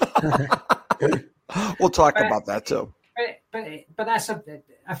 We'll talk about that too. But that's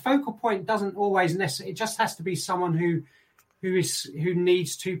a focal point. Doesn't always necessarily. It just has to be someone who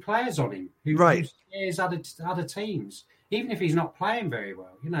needs 2 players on him, who scares other teams, even if he's not playing very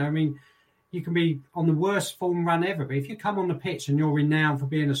well. You can be on the worst form run ever, but if you come on the pitch and you're renowned for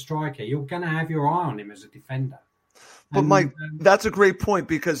being a striker, you're going to have your eye on him as a defender. But Mike, that's a great point,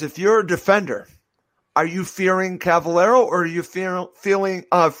 because if you're a defender, are you fearing Cavallero or are you fearing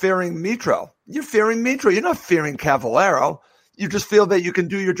Mitro? You're fearing Mitro. You're not fearing Cavallero. You just feel that you can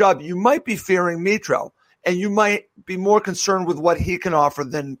do your job. You might be fearing Mitro, and you might be more concerned with what he can offer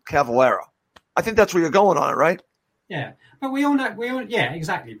than Cavallero. I think that's where you're going on it, right? Yeah, but we all know. Yeah,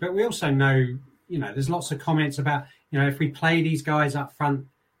 exactly. But we also know, there's lots of comments about, if we play these guys up front,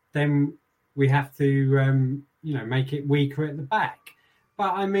 then we have to, make it weaker at the back.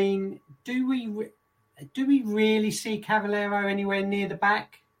 But I mean, do we really see Cavallero anywhere near the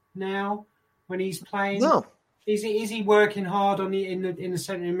back now when he's playing? No. Is he working hard on in the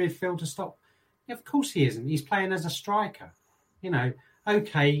centre of midfield to stop? Yeah, of course he isn't. He's playing as a striker.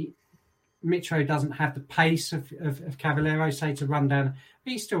 Okay, Mitro doesn't have the pace of Cavallero, say, to run down,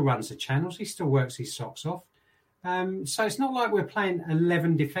 but he still runs the channels. He still works his socks off. So it's not like we're playing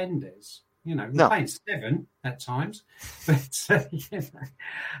 11 defenders. We're playing 7 at times, but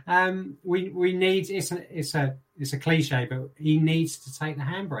we need. It's a cliche, but he needs to take the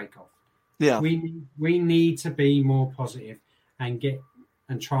handbrake off. Yeah, we need to be more positive and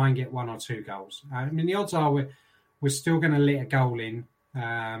try and get 1 or 2 goals. I mean, the odds are we're still going to let a goal in.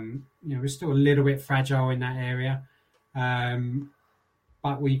 We're still a little bit fragile in that area,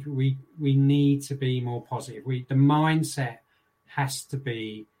 but we need to be more positive. The mindset has to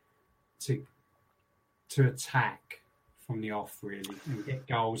be to attack from the off, really, and get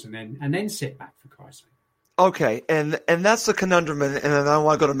goals, and then sit back, for Christ's sake. Okay, and that's the conundrum, and I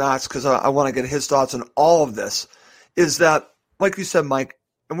want to go to Max because I want to get his thoughts on all of this, is that, like you said, Mike,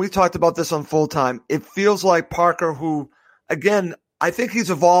 and we talked about this on Full Time, it feels like Parker, who, again, I think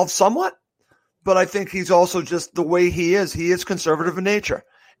he's evolved somewhat, but I think he's also just the way he is. He is conservative in nature.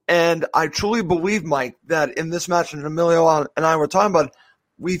 And I truly believe, Mike, that in this match, and Emilio and I were talking about,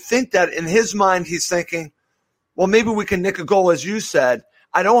 we think that in his mind he's thinking, well, maybe we can nick a goal, as you said.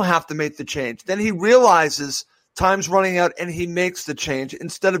 I don't have to make the change. Then he realizes time's running out and he makes the change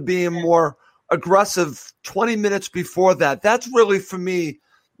instead of being more aggressive 20 minutes before that. That's really, for me,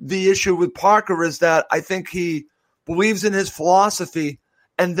 the issue with Parker, is that I think he believes in his philosophy,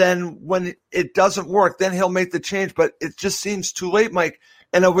 and then when it doesn't work, then he'll make the change. But it just seems too late, Mike.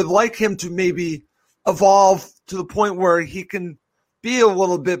 And I would like him to maybe evolve to the point where he can be a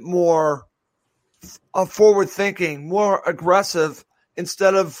little bit more forward-thinking, more aggressive,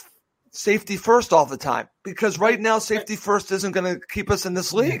 instead of safety first all the time. Because right now, safety first isn't going to keep us in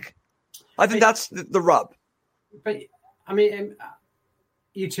this league. I think that's the rub. But, I mean,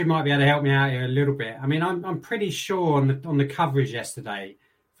 you two might be able to help me out here a little bit. I mean, I'm pretty sure on the coverage yesterday,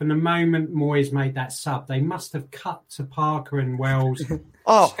 from the moment Moyes made that sub, they must have cut to Parker and Wells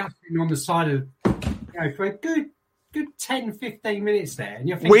scuffling on the side of, for a good 10, 15 minutes there. And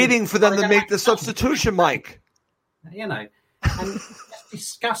you're thinking, waiting for them to make the substitution, Mike. And just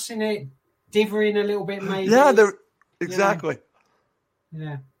discussing it, divvying a little bit, maybe. Yeah, exactly.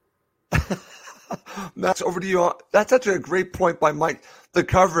 Yeah. Max, over to you. That's actually a great point by Mike, the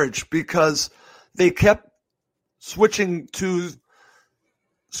coverage, because they kept switching to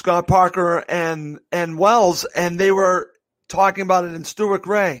Scott Parker and Wells, and they were talking about it in Stuart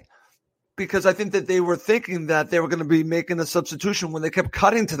Gray, because I think that they were thinking that they were going to be making a substitution when they kept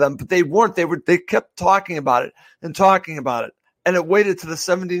cutting to them, but they weren't. They kept talking about it, and it waited to the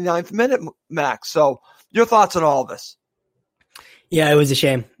 79th minute, Max. So your thoughts on all of this? Yeah, it was a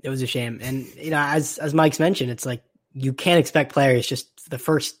shame. And, as Mike's mentioned, it's like you can't expect players just the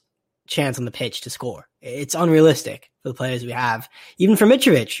first chance on the pitch to score. It's unrealistic for the players we have. Even for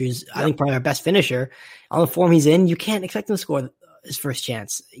Mitrovic, who's, I think, probably our best finisher, on the form he's in, you can't expect him to score his first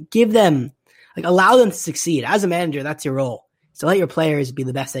chance. Give them, allow them to succeed. As a manager, that's your role. So let your players be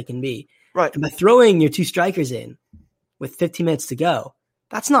the best they can be. Right. And by throwing your two strikers in with 15 minutes to go,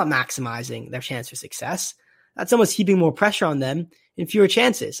 that's not maximizing their chance for success. That's almost heaping more pressure on them and fewer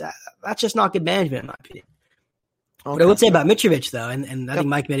chances. That's just not good management, in my opinion. Okay. What I would say about Mitrovic, though, and I think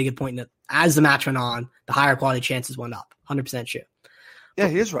Mike made a good point, that as the match went on, the higher quality chances went up. 100% true. Yeah,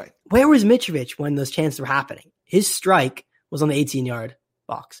 he is right. Where was Mitrovic when those chances were happening? His strike was on the 18-yard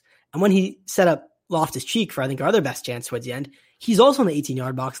box. And when he set up Loftus-Cheek for, I think, our other best chance towards the end, he's also in the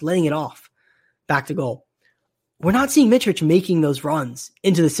 18-yard box, letting it off back to goal. We're not seeing Mitrovic making those runs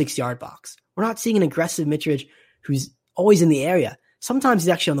into the 6-yard box. We're not seeing an aggressive Mitrovic who's always in the area. Sometimes he's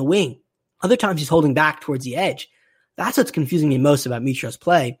actually on the wing. Other times he's holding back towards the edge. That's what's confusing me most about Mitro's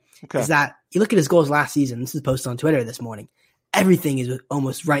play, is that you look at his goals last season. This is posted on Twitter this morning. Everything is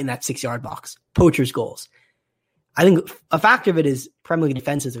almost right in that 6-yard box. Poacher's goals. I think a factor of it is Premier League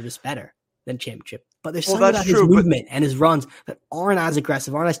defenses are just better than Championship. But there's something about his movement and his runs that aren't as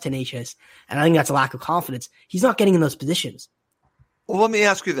aggressive, aren't as tenacious. And I think that's a lack of confidence. He's not getting in those positions. Well, let me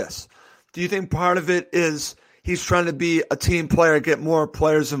ask you this. Do you think part of it is he's trying to be a team player, get more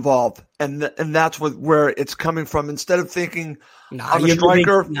players involved, and that's where it's coming from? Instead of thinking, I'm a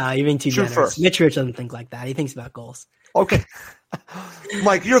striker, you're being too generous. First. Mitrovic doesn't think like that. He thinks about goals. Okay.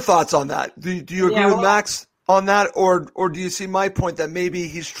 Mike, your thoughts on that? Do you agree with Max on that, or do you see my point that maybe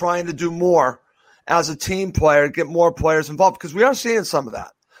he's trying to do more as a team player, get more players involved? Because we are seeing some of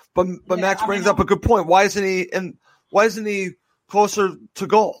that. But Max brings up a good point. Why isn't he closer to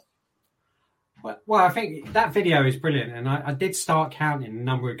goal? Well, I think that video is brilliant, and I did start counting the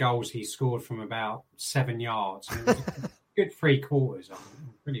number of goals he scored from about 7 yards. And it was a good 3 quarters. I'm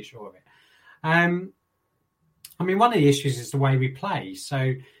pretty sure of it. I mean, one of the issues is the way we play.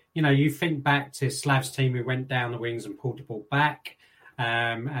 So, you think back to Slav's team who went down the wings and pulled the ball back,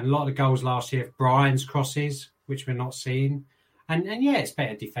 and a lot of the goals last year, Brian's crosses, which we're not seeing. And it's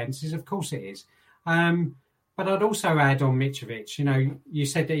better defences, of course it is. But I'd also add on Mitrovic, you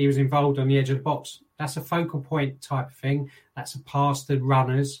said that he was involved on the edge of the box. That's a focal point type of thing. That's a pass to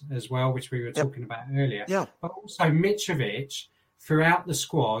runners as well, which we were talking about earlier. Yeah. But also Mitrovic, throughout the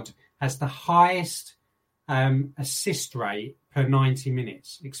squad, has the highest assist rate per 90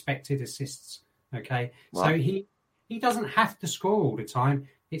 minutes, expected assists. Okay? Wow. So he doesn't have to score all the time.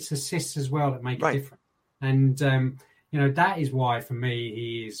 It's assists as well that make a difference. And, that is why, for me,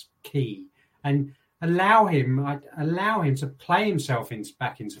 he is key. And allow him to play himself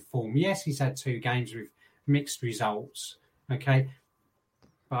back into form. Yes, he's had 2 games with mixed results, okay?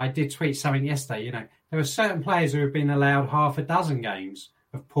 But I did tweet something yesterday, there are certain players who have been allowed half a dozen games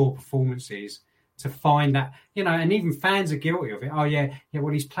of poor performances to find that, and even fans are guilty of it. Oh, yeah,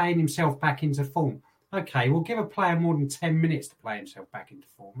 well, he's playing himself back into form. Okay, we'll give a player more than 10 minutes to play himself back into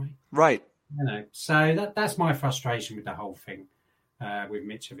form, mate. Right. So that's my frustration with the whole thing with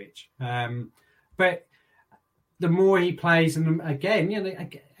Mitrovic. But the more he plays, and again,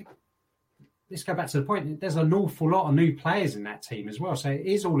 let's go back to the point. There's an awful lot of new players in that team as well. So it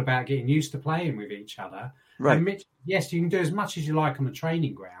is all about getting used to playing with each other. Right. And Mitch, yes, you can do as much as you like on the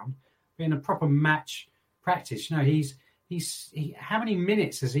training ground, but in a proper match practice, he's how many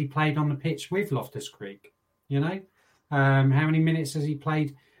minutes has he played on the pitch with Loftus-Cheek? How many minutes has he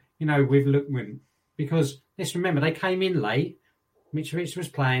played, with Lookman? Because let's remember, they came in late. Mitrovic was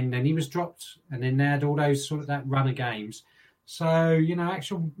playing, then he was dropped, and then they had all those sort of that run of games. So,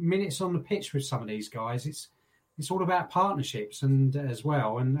 actual minutes on the pitch with some of these guys, it's all about partnerships and as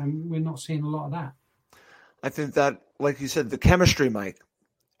well, and we're not seeing a lot of that. I think that, like you said, the chemistry, Mike,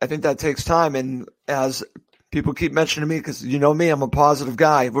 I think that takes time. And as people keep mentioning to me, because me, I'm a positive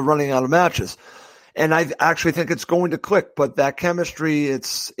guy, we're running out of matches. And I actually think it's going to click, but that chemistry,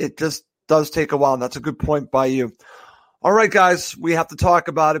 it just does take a while. And that's a good point by you. All right, guys, we have to talk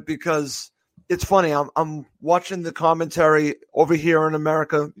about it because it's funny. I'm watching the commentary over here in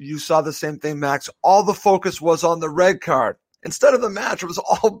America. You saw the same thing, Max. All the focus was on the red card. Instead of the match, it was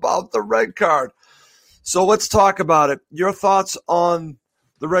all about the red card. So let's talk about it. Your thoughts on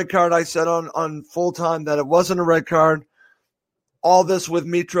the red card? I said on full time that it wasn't a red card. All this with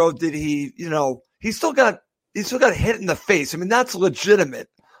Mitro, did he, he still got hit in the face. I mean, that's legitimate.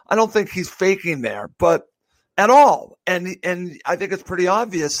 I don't think he's faking there, but at all. And I think it's pretty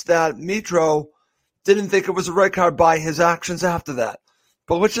obvious that Mitro didn't think it was a red card by his actions after that.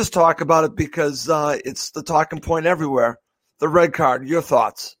 But let's just talk about it because it's the talking point everywhere. The red card, your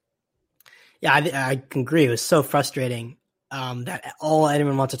thoughts? Yeah, I can agree. It was so frustrating that all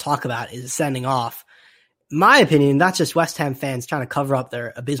anyone wants to talk about is sending off. My opinion, that's just West Ham fans trying to cover up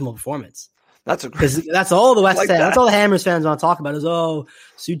their abysmal performance. That's because that's all the West Ham, that's all the Hammers fans want to talk about is,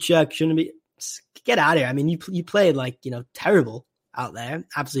 Souček shouldn't be. Get out of here. I mean, you played terrible out there.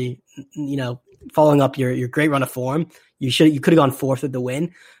 Absolutely, following up your great run of form. You could have gone fourth with the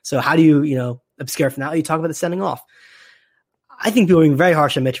win. So how do you, obscure from that? You talk about the sending off. I think people are being very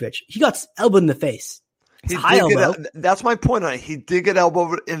harsh on Mitrovic. He got elbowed in the face. That's my point on it. He did get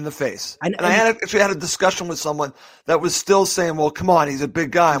elbowed in the face. And I actually had a discussion with someone that was still saying, well, come on, he's a big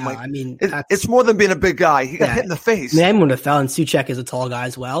guy. I'm it's more than being a big guy. He got hit in the face. I mean, everyone would have fell, and Souček is a tall guy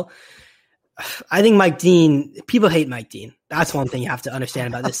as well. I think Mike Dean, people hate Mike Dean. That's one thing you have to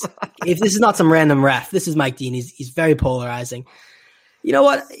understand about this. If this is not some random ref, this is Mike Dean. He's very polarizing. You know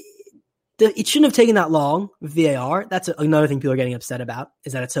what? It shouldn't have taken that long with VAR. That's another thing people are getting upset about,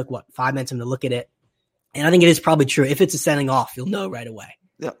 is that it took, 5 minutes for him to look at it. And I think it is probably true. If it's a sending off, you'll know right away.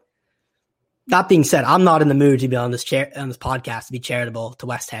 Yeah. That being said, I'm not in the mood to be on this podcast to be charitable to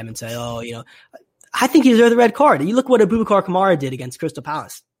West Ham and say, I think he deserved the red card. You look what Abubakar Kamara did against Crystal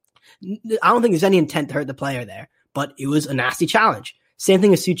Palace. I don't think there's any intent to hurt the player there, but it was a nasty challenge. Same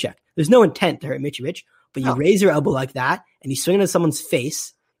thing with Souček. There's no intent to hurt Mitrovic, but you raise your elbow like that and you swing it at someone's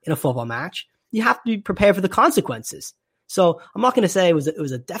face in a football match. You have to be prepared for the consequences. So I'm not going to say it was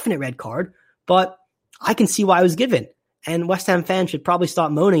a definite red card, but I can see why it was given. And West Ham fans should probably stop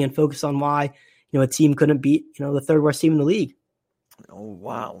moaning and focus on why a team couldn't beat the third worst team in the league. Oh,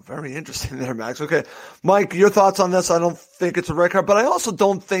 wow. Very interesting there, Max. Okay. Mike, your thoughts on this? I don't think it's a red card, but I also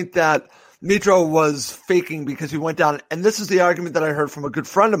don't think that Mitro was faking because he went down. And this is the argument that I heard from a good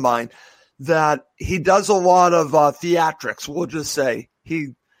friend of mine, that he does a lot of theatrics. We'll just say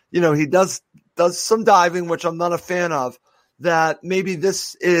he does some diving, which I'm not a fan of, that maybe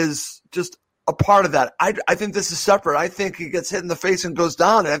this is just a part of that. I think this is separate. I think he gets hit in the face and goes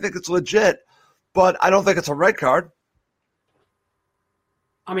down, and I think it's legit, but I don't think it's a red card.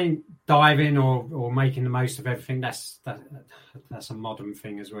 I mean, diving or making the most of everything, that's a modern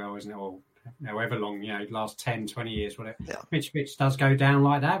thing as well, isn't it? Or however long, last 10, 20 years, whatever. Yeah. Mitrovic does go down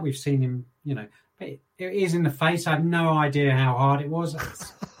like that. We've seen him, but it is in the face. I have no idea how hard it was.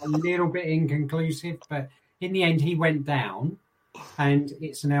 It's a little bit inconclusive, but in the end, he went down, and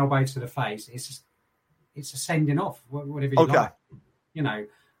it's an elbow to the face. It's a sending off, whatever you like.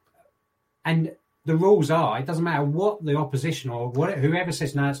 And the rules are, it doesn't matter what the opposition or whoever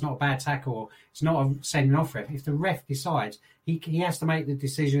says, no, it's not a bad tackle or it's not a sending off ref. If the ref decides, he has to make the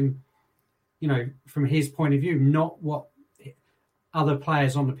decision, from his point of view, not what other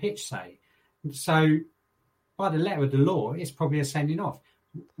players on the pitch say. So by the letter of the law, it's probably a sending off.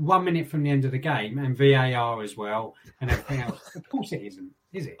 1 minute from the end of the game and VAR as well and everything else. Of course it isn't,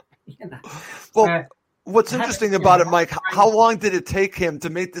 is it? Well, What's interesting about it, Mike, how long did it take him to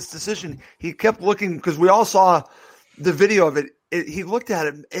make this decision? He kept looking, because we all saw the video of it. He looked at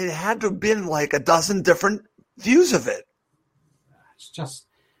it. It had to have been like a dozen different views of it. It's just,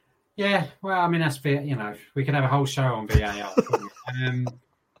 yeah. Well, I mean, that's, you know, we could have a whole show on VAR.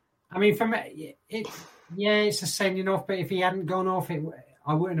 I mean, from it, it's a sending off. But if he hadn't gone off,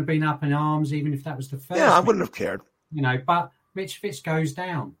 I wouldn't have been up in arms, even if that was the first. Yeah, I wouldn't have cared. You know, but Mitrovic goes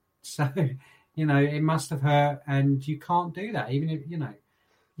down, so you know it must have hurt, and you can't do that. Even if you know,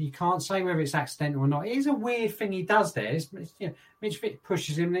 you can't say whether it's accidental or not. It is a weird thing he does there. You know, Mitrovic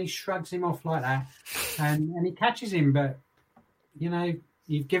pushes him, and he shrugs him off like that, and he catches him. But you know,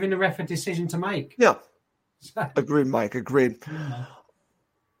 you've given the ref a decision to make. Yeah, so, agreed, Mike. Agreed.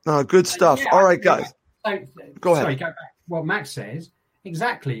 Yeah. Good stuff. Yeah, all right, guys. So, go ahead. Sorry, go back. What Max says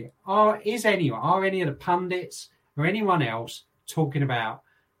exactly. Are any of the pundits or anyone else talking about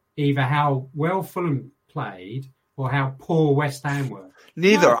either how well Fulham played or how poor West Ham were?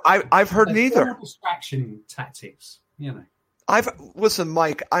 Neither. No, I've heard neither. Distraction tactics, you know. Listen,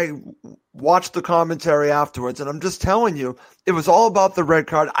 Mike, I watched the commentary afterwards, and I'm just telling you, it was all about the red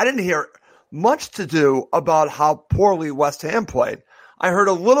card. I didn't hear much to do about how poorly West Ham played. I heard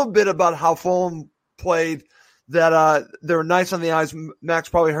a little bit about how Fulham played, that they were nice on the eyes. Max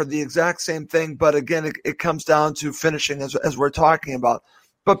probably heard the exact same thing, but again, it comes down to finishing as we're talking about.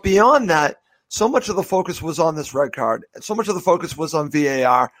 But beyond that, so much of the focus was on this red card. So much of the focus was on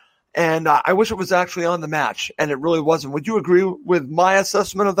VAR, and I wish it was actually on the match, and it really wasn't. Would you agree with my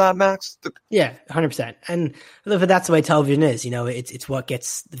assessment of that, Max? Yeah, 100%. And that's the way television is. You know, it's what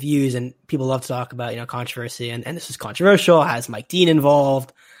gets the views, and people love to talk about, you know, controversy, and this is controversial. Has Mike Dean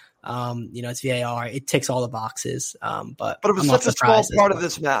involved? You know, it's VAR. It ticks all the boxes. But it was such a small part of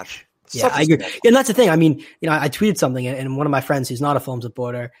this match. Yeah, I agree. And that's the thing. I mean, you know, I tweeted something, and one of my friends who's not a Fulham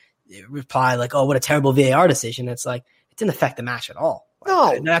supporter replied like, "Oh, what a terrible VAR decision." It's like, it didn't affect the match at all.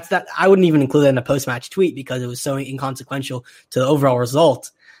 No, that's that. I wouldn't even include it in a post-match tweet because it was so inconsequential to the overall result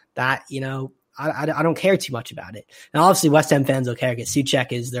that, you know, I don't care too much about it. And obviously, West Ham fans will care because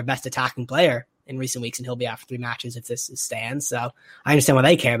Souček is their best attacking player in recent weeks, and he'll be out for 3 matches if this stands. So I understand why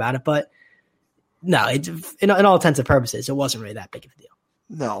they care about it, but no, in all intents and purposes, it wasn't really that big of a deal.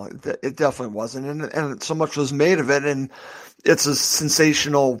 No, it definitely wasn't, and so much was made of it, and it's a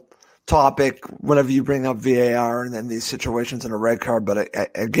sensational topic whenever you bring up VAR and then these situations in a red card. But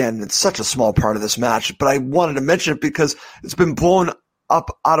again, it's such a small part of this match. But I wanted to mention it because it's been blown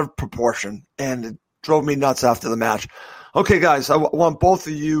up out of proportion, and it drove me nuts after the match. Okay, guys, I want both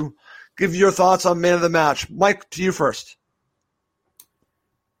of you give your thoughts on man of the match. Mike, to you first.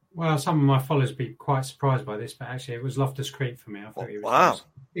 Well, some of my followers will be quite surprised by this, but actually it was Loftus-Cheek for me. I thought he was a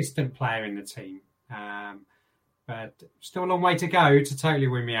consistent player in the team. But still a long way to go to totally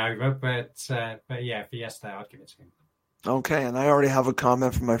win me over. But yeah, for yesterday, I'd give it to him. Okay, and I already have a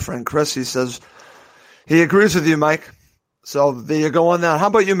comment from my friend Chris. He says he agrees with you, Mike. So there you go on that. How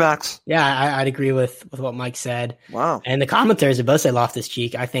about you, Max? Yeah, I'd agree with what Mike said. Wow. And the commentators would both say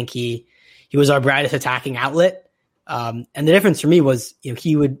Loftus-Cheek. I think he was our brightest attacking outlet. And the difference for me was, you know,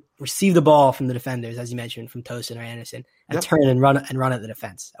 he would receive the ball from the defenders, as you mentioned, from Tosin or Anderson, and turn and run at the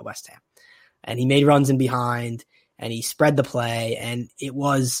defense at West Ham. And he made runs in behind, and he spread the play, and it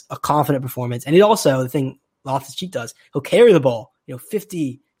was a confident performance. And it also, the thing Loftus-Cheek does, he'll carry the ball, you know,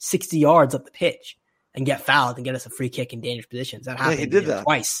 50, 60 yards up the pitch and get fouled and get us a free kick in dangerous positions. That happened he did that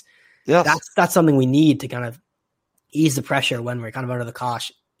twice. Yeah, that's something we need to kind of ease the pressure when we're kind of under the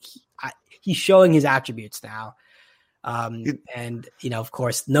cosh. He's showing his attributes now. And, you know, of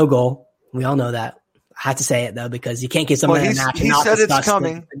course, no goal. We all know that. I had to say it, though, because you can't get somebody in a match and not discuss. He said it's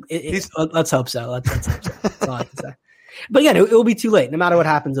coming. Let's hope so. Let's hope so. That's all I can say. But again, it will be too late. No matter what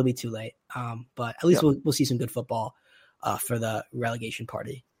happens, it'll be too late. But at least we'll see some good football for the relegation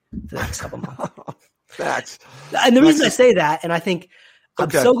party for the next couple months. And the reason I say that, and I think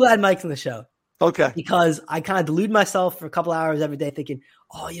I'm so glad Mike's on the show. Okay. Because I kind of delude myself for a couple hours every day thinking,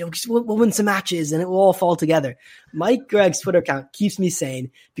 oh, you know, we'll win some matches and it will all fall together. Mike Gregg's Twitter account keeps me sane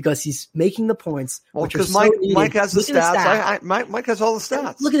because he's making the points. Well, because Mike has the stats. Mike has all the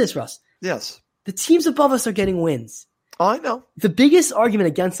stats. Look at this, Russ. Yes. The teams above us are getting wins. Oh, I know. The biggest argument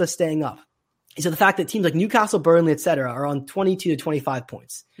against us staying up is the fact that teams like Newcastle, Burnley, etc., are on 22 to 25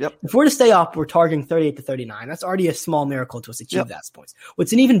 points. Yep. If we're to stay up, we're targeting 38 to 39. That's already a small miracle to us achieve that points.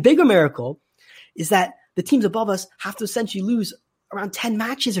 What's an even bigger miracle is that the teams above us have to essentially lose around 10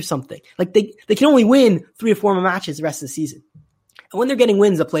 matches or something. Like they can only win 3 or 4 more matches the rest of the season. And when they're getting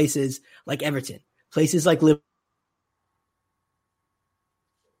wins at places like Everton, places like Liverpool.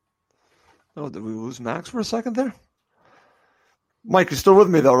 Oh, did we lose Max for a second there? Mike, you're still with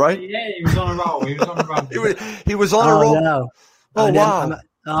me though, right? Yeah, he was on a roll. He was on a roll. No. Oh, wow.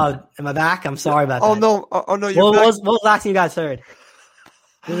 Am I back? I'm sorry about that. No. Oh, no. What was the last thing you guys heard?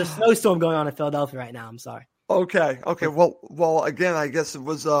 There's a snowstorm going on in Philadelphia right now. I'm sorry. Okay. Well, again, I guess it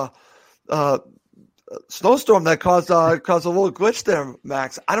was a snowstorm that caused a little glitch there,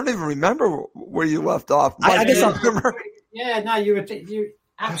 Max. I don't even remember where you left off. I guess I'll remember. Yeah, no, you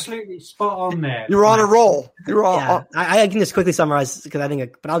absolutely spot on there. You were on a roll. You were on. Yeah, I can just quickly summarize because I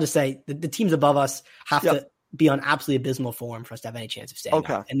think, but I'll just say the teams above us have to be on absolutely abysmal form for us to have any chance of staying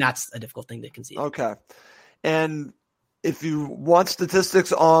up, and that's a difficult thing to concede. Okay, and if you want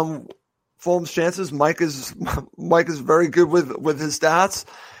statistics on Fulham's chances, Mike is very good with his stats,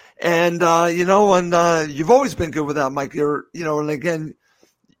 and you've always been good with that, Mike. And again,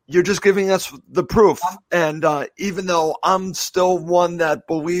 you're just giving us the proof. And even though I'm still one that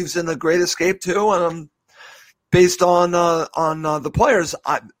believes in the Great Escape too, and based on the players,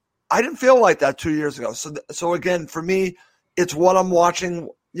 I didn't feel like that 2 years ago. So again, for me, it's what I'm watching,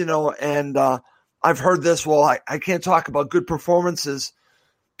 and I've heard this. Well, I can't talk about good performances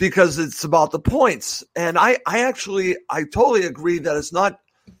because it's about the points. And I totally agree that it's not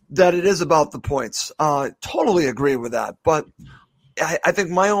that it is about the points. Totally agree with that. But I think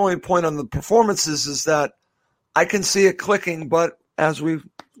my only point on the performances is that I can see it clicking, but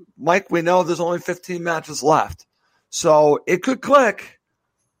Mike, we know there's only 15 matches left. So it could click,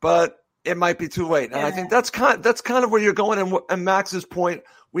 but it might be too late. And I think that's kind of where you're going. And Max's point,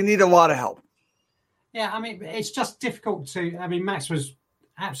 we need a lot of help. Yeah, I mean, it's just difficult to – I mean, Max was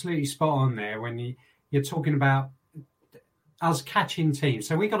absolutely spot on there when you're talking about us catching teams.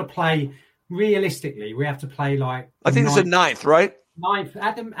 So we got to play – realistically, we have to play like – I think it's the ninth, right? Ninth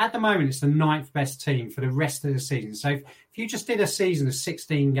at the moment, it's the ninth best team for the rest of the season. So if you just did a season of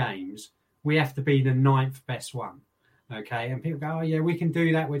 16 games, we have to be the ninth best one. Okay, and people go, "Oh yeah, we can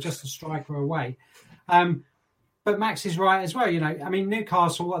do that. We're just a striker away." But Max is right as well. I mean,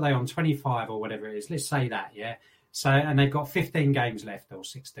 Newcastle, what are they on 25 or whatever it is? Let's say that, yeah. So and they've got 15 games left or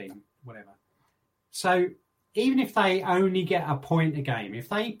 16, whatever. So even if they only get a point a game, if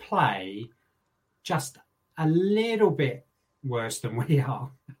they play just a little bit worse than we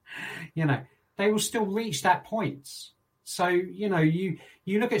are, they will still reach that points. So, you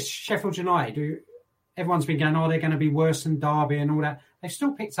look at Sheffield United, who everyone's been going, they're going to be worse than Derby and all that. They've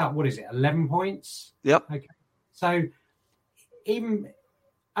still picked up, 11 points? Yep. Okay. So even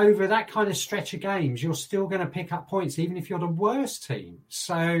over that kind of stretch of games, you're still going to pick up points, even if you're the worst team.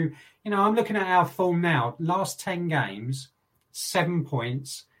 So, I'm looking at our form now. Last 10 games, 7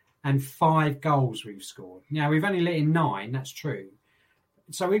 points, and 5 goals we've scored. Now we've only let in 9. That's true.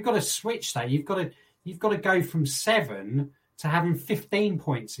 So we've got to switch that. You've got to go from 7 to having 15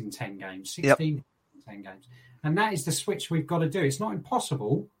 points in 10 games, 16 in 10 games, and that is the switch we've got to do. It's not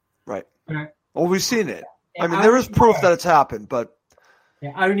impossible, right? Well, we've seen it. I mean, there is proof that it's happened, but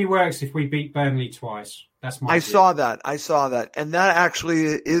it only works if we beat Burnley twice. That's my. I saw that, and that actually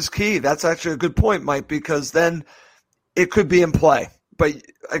is key. That's actually a good point, Mike, because then it could be in play. But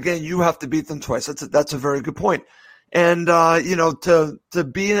again, you have to beat them twice. That's a very good point. And to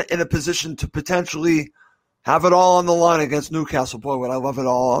be in a position to potentially have it all on the line against Newcastle, boy, would I love it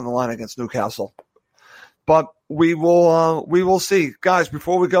all on the line against Newcastle. But we will see, guys.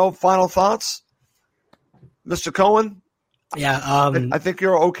 Before we go, final thoughts, Mr. Cohen. Yeah, I think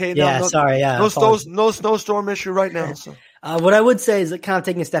you're okay now. Yeah, sorry. Yeah, no snowstorm issue right now. So. What I would say is that kind of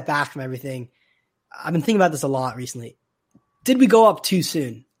taking a step back from everything. I've been thinking about this a lot recently. Did we go up too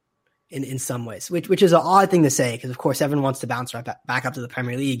soon in some ways, which is an odd thing to say because, of course, everyone wants to bounce right back up to the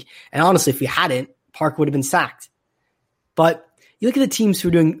Premier League. And honestly, if we hadn't, Park would have been sacked. But you look at the teams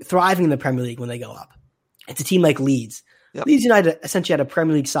who are thriving in the Premier League when they go up. It's a team like Leeds. Yep. Leeds United essentially had a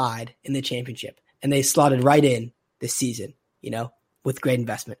Premier League side in the Championship, and they slotted right in this season, with great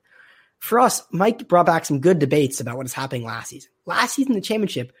investment. For us, Mike brought back some good debates about what is happening last season. Last season in the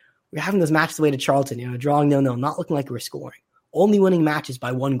Championship, we were having those matches away to Charlton, drawing 0-0, not looking like we were scoring. Only winning matches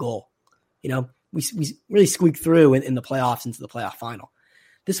by 1 goal. We really squeaked through in the playoffs into the playoff final.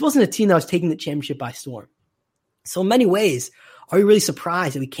 This wasn't a team that was taking the Championship by storm. So in many ways, are we really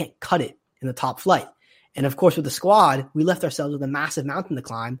surprised that we can't cut it in the top flight? And of course, with the squad, we left ourselves with a massive mountain to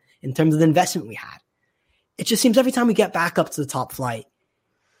climb in terms of the investment we had. It just seems every time we get back up to the top flight,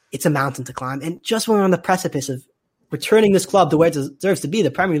 it's a mountain to climb. And just when we're on the precipice of returning this club to where it deserves to be,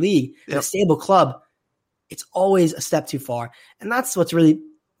 the Premier League, a stable club, it's always a step too far. And that's what's really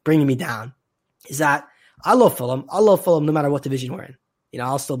bringing me down, is that I love Fulham. I love Fulham no matter what division we're in.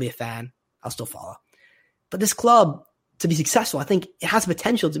 I'll still be a fan. I'll still follow. But this club, to be successful, I think it has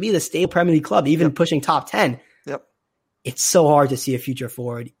potential to be the stable Premier League club, even pushing top 10. Yep. it's so hard to see a future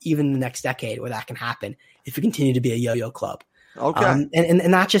forward, even in the next decade, where that can happen if we continue to be a yo-yo club. Okay.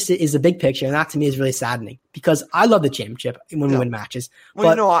 And that just is the big picture. And that to me is really saddening because I love the championship when we win matches. Well,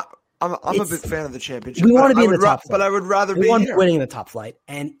 you know, I'm a big fan of the championship. We want to be in the top flight. But I would rather be here. Winning in the top flight.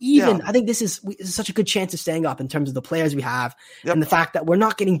 And even, I think this is such a good chance of staying up in terms of the players we have and the fact that we're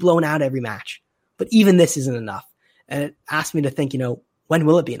not getting blown out every match. But even this isn't enough. And it asked me to think, you know, when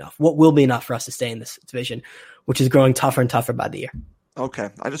will it be enough? What will be enough for us to stay in this division, which is growing tougher and tougher by the year? Okay.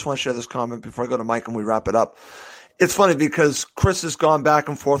 I just want to share this comment before I go to Mike and we wrap it up. It's funny because Chris has gone back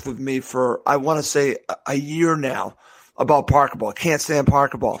and forth with me for, I want to say, a year now about Parker Ball. Can't stand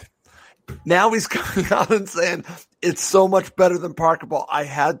Parker Ball. Now he's coming out and saying it's so much better than Parker Ball. I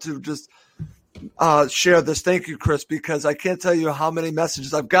had to just share this. Thank you, Chris, because I can't tell you how many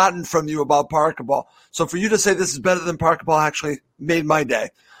messages I've gotten from you about Parker Ball. So for you to say this is better than Parker Ball actually made my day.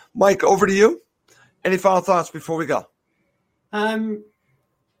 Mike, over to you. Any final thoughts before we go?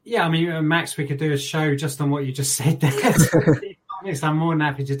 Yeah, I mean, Max, we could do a show just on what you just said there. I'm more than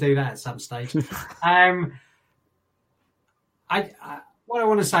happy to do that at some stage. What I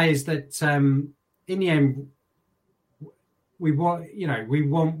want to say is that in the end, we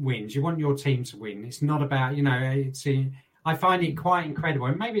want wins. You want your team to win. It's not about, I find it quite incredible.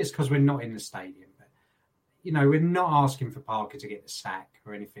 And maybe it's because we're not in the stadium, but, we're not asking for Parker to get the sack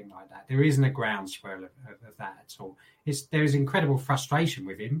or anything like that. There isn't a groundswell of that at all. There is incredible frustration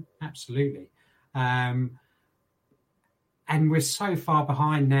with him, absolutely. And we're so far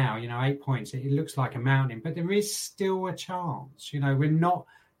behind now, 8 points. It looks like a mountain, but there is still a chance. We're not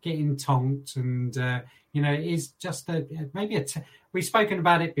getting tonked and, it is just we've spoken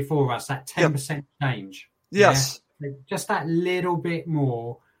about it before, Russ, that 10% change. Yes. Yeah? Just that little bit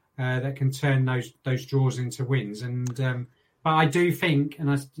more that can turn those draws into wins. And but I do think,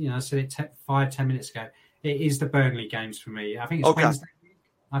 and I said it 5-10 minutes ago, it is the Burnley games for me. I think it's Wednesday.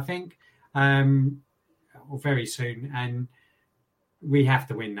 I think, or very soon, and we have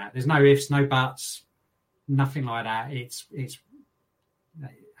to win that. There's no ifs, no buts, nothing like that. It's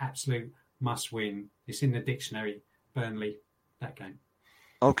absolute must win. It's in the dictionary. Burnley, that game.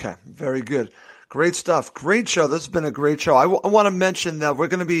 Okay, very good. Great stuff. Great show. This has been a great show. I want to mention that we're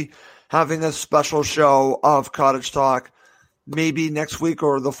going to be having a special show of Cottage Talk maybe next week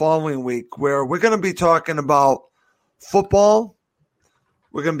or the following week where we're going to be talking about football.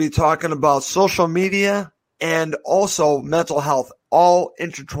 We're going to be talking about social media and also mental health, all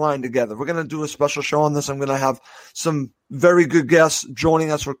intertwined together. We're going to do a special show on this. I'm going to have some very good guests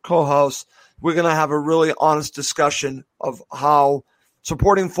joining us for co-hosts. We're going to have a really honest discussion of how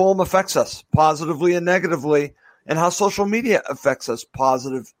supporting Fulham affects us positively and negatively, and how social media affects us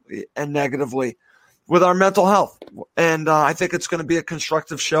positively and negatively with our mental health. And I think it's going to be a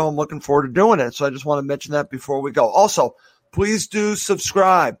constructive show. I'm looking forward to doing it. So I just want to mention that before we go. Also, please do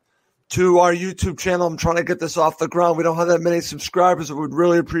subscribe to our YouTube channel. I'm trying to get this off the ground. We don't have that many subscribers. I would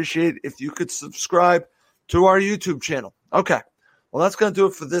really appreciate if you could subscribe to our YouTube channel. Okay. Well, that's going to do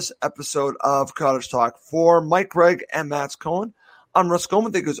it for this episode of Cottage Talk. For Mike Gregg and Max Cohen, I'm Russ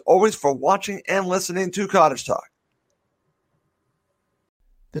Goldman. Thank you as always for watching and listening to Cottage Talk.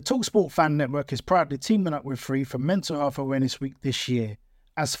 The TalkSport Fan Network is proudly teaming up with Free for Mental Health Awareness Week this year.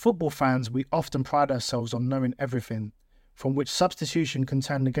 As football fans, we often pride ourselves on knowing everything, from which substitution can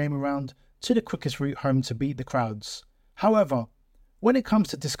turn the game around to the quickest route home to beat the crowds. However, when it comes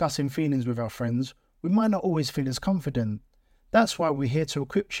to discussing feelings with our friends, we might not always feel as confident. That's why we're here to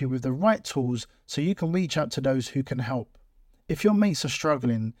equip you with the right tools so you can reach out to those who can help. If your mates are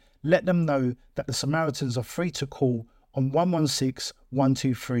struggling, let them know that the Samaritans are free to call on 116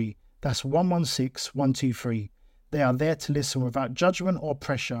 123. That's 116 123. They are there to listen without judgment or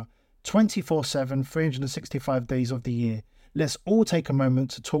pressure, 24/7, 365 days of the year. Let's all take a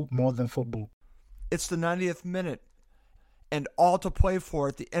moment to talk more than football. It's the 90th minute, and all to play for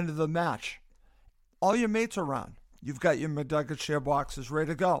at the end of the match. All your mates are around. You've got your McNugget share boxes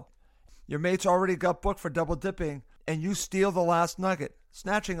ready to go. Your mates already got booked for double dipping, and you steal the last nugget,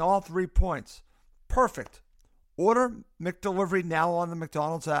 snatching all 3 points. Perfect. Order McDelivery now on the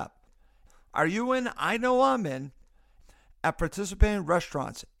McDonald's app. Are you in? I know I'm in. At participating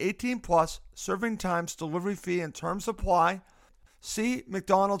restaurants, 18 plus, serving times, delivery fee, and terms apply. See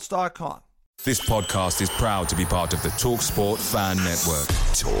McDonald's.com. This podcast is proud to be part of the TalkSport Fan Network.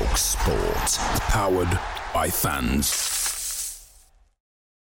 TalkSport. Powered by fans.